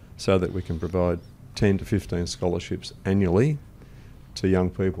 $500,000 so that we can provide 10 to 15 scholarships annually to young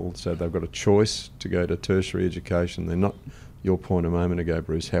people, so they've got a choice to go to tertiary education. They're not, your point a moment ago,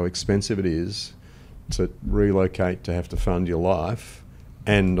 Bruce, how expensive it is to relocate, to have to fund your life,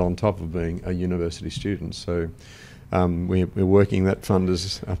 and on top of being a university student. So we're working that fund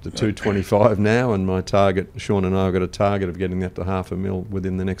is up to 225 now, and my target, Sean and I have got a target of getting that to $500,000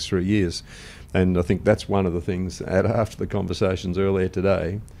 within the next 3 years. And I think that's one of the things, after the conversations earlier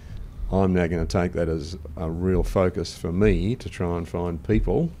today, I'm now going to take that as a real focus for me to try and find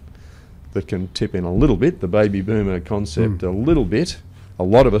people that can tip in a little bit, the baby boomer concept a little bit. A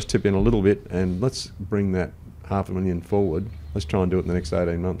lot of us tip in a little bit, and let's bring that $500,000 forward. Let's try and do it in the next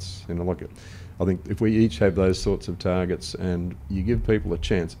 18 months. I think if we each have those sorts of targets and you give people a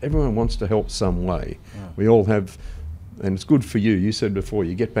chance, everyone wants to help some way. Yeah. We all have, and it's good for you. You said before,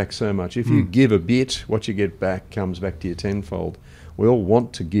 you get back so much. If you give a bit, what you get back comes back to you tenfold. We all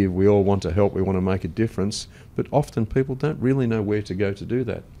want to give, we all want to help, we want to make a difference, but often people don't really know where to go to do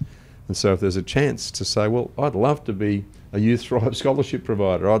that. And so if there's a chance to say, well, I'd love to be a Youthrive scholarship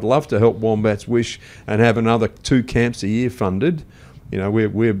provider, I'd love to help Wombats Wish and have another 2 camps a year funded. You know,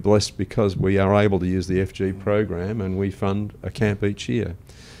 we're blessed because we are able to use the FG program and we fund a camp each year.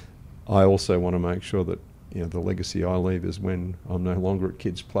 I also want to make sure that, you know, the legacy I leave is when I'm no longer at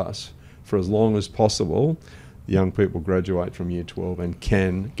Kids Plus, for as long as possible, young people graduate from year 12 and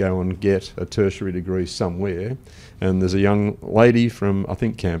can go and get a tertiary degree somewhere. And there's a young lady from, I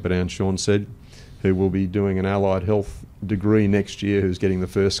think, Camperdown, Sean said, who will be doing an allied health degree next year, who's getting the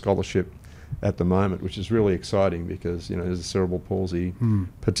first scholarship at the moment, which is really exciting because, you know, there's a cerebral palsy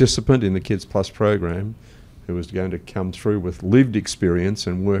participant in the Kids Plus program who is going to come through with lived experience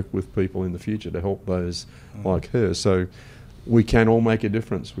and work with people in the future to help those like her. So we can all make a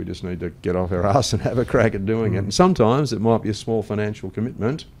difference. We just need to get off our ass and have a crack at doing it. And sometimes it might be a small financial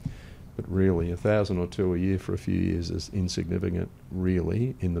commitment, but really $1,000 or $2,000 a year for a few years is insignificant,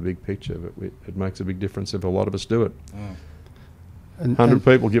 really, in the big picture. But it makes a big difference if a lot of us do it. 100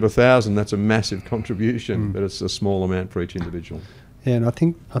 people give 1,000. That's a massive contribution, but it's a small amount for each individual. Yeah, and I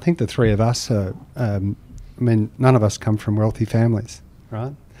think the three of us are. I mean, none of us come from wealthy families,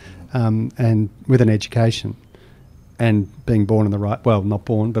 right? And with an education. And being born in the right, well, not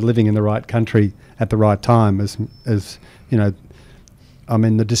born, but living in the right country at the right time, as you know, I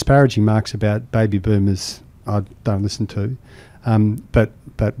mean, the disparaging marks about baby boomers I don't listen to,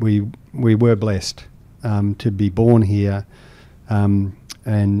 but we were blessed to be born here,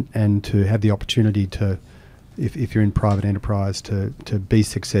 and to have the opportunity to, if you're in private enterprise, to be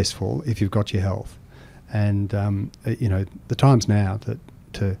successful if you've got your health, and you know, the time's now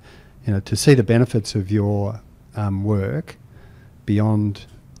to see the benefits of your work beyond,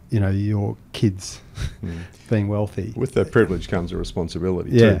 you know, your kids being wealthy. With that privilege comes a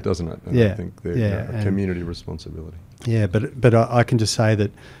responsibility too, doesn't it? And I think there's a community responsibility. Yeah, but I can just say that,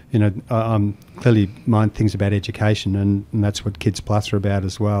 you know, I'm clearly mind things about education, and that's what Kids Plus are about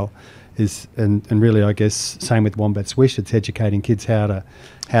as well. And really, I guess, same with Wombats Wish, it's educating kids how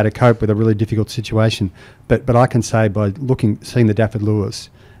to cope with a really difficult situation. But I can say by seeing the Daffod Lewis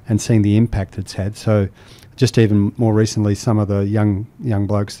and seeing the impact it's had. So just even more recently, some of the young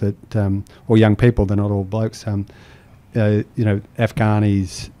blokes that, or young people, they're not all blokes, you know,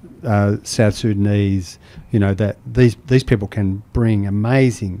 Afghanis, South Sudanese, you know, that these people can bring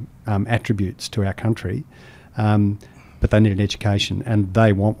amazing attributes to our country, but they need an education and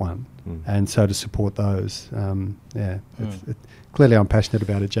they want one. And so to support those, clearly I'm passionate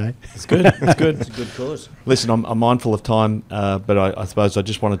about it, Jay. It's good. It's good. It's a good cause. Listen, I'm mindful of time, but I suppose I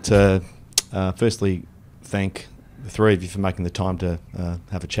just wanted to firstly thank the three of you for making the time to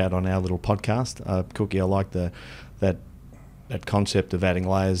have a chat on our little podcast. Cookie, I like that concept of adding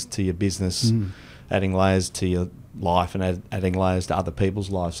layers to your business, adding layers to your life, and adding layers to other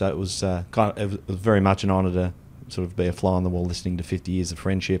people's lives. So it was it was very much an honour to sort of be a fly on the wall listening to 50 years of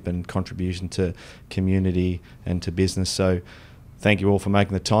friendship and contribution to community and to business. So thank you all for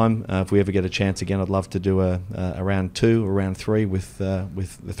making the time. If we ever get a chance again, I'd love to do a round 2 or round 3 with the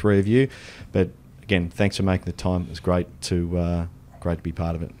three of you. But again, thanks for making the time. It was great to be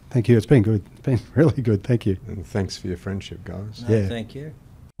part of it. Thank you. It's been good. It's been really good. Thank you. And thanks for your friendship, guys. No, thank you.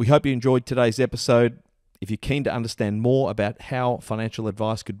 We hope you enjoyed today's episode. If you're keen to understand more about how financial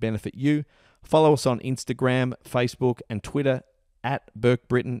advice could benefit you, follow us on Instagram, Facebook, and Twitter at Burke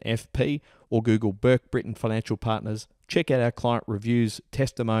Britton FP or Google Burke Britton Financial Partners. Check out our client reviews,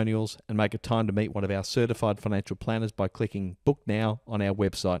 testimonials, and make a time to meet one of our certified financial planners by clicking Book Now on our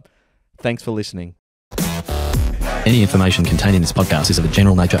website. Thanks for listening. Any information contained in this podcast is of a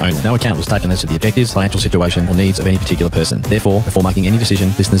general nature only. No account was taken as to the objectives, financial situation, or needs of any particular person. Therefore, before making any decision,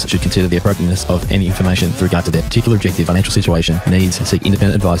 listeners should consider the appropriateness of any information with regard to their particular objective, financial situation, needs, and seek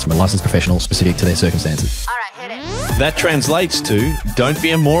independent advice from a licensed professional specific to their circumstances. All right, hit it. That translates to, don't be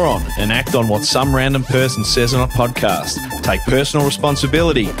a moron and act on what some random person says on a podcast. Take personal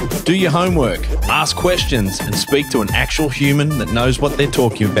responsibility, do your homework, ask questions, and speak to an actual human that knows what they're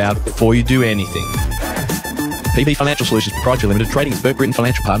talking about before you do anything. PB Financial Solutions Proprietary Limited, trading as Burke Britton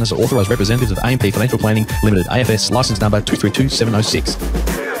Financial Partners, are authorised representatives of AMP Financial Planning Limited, AFS, licence number 232706.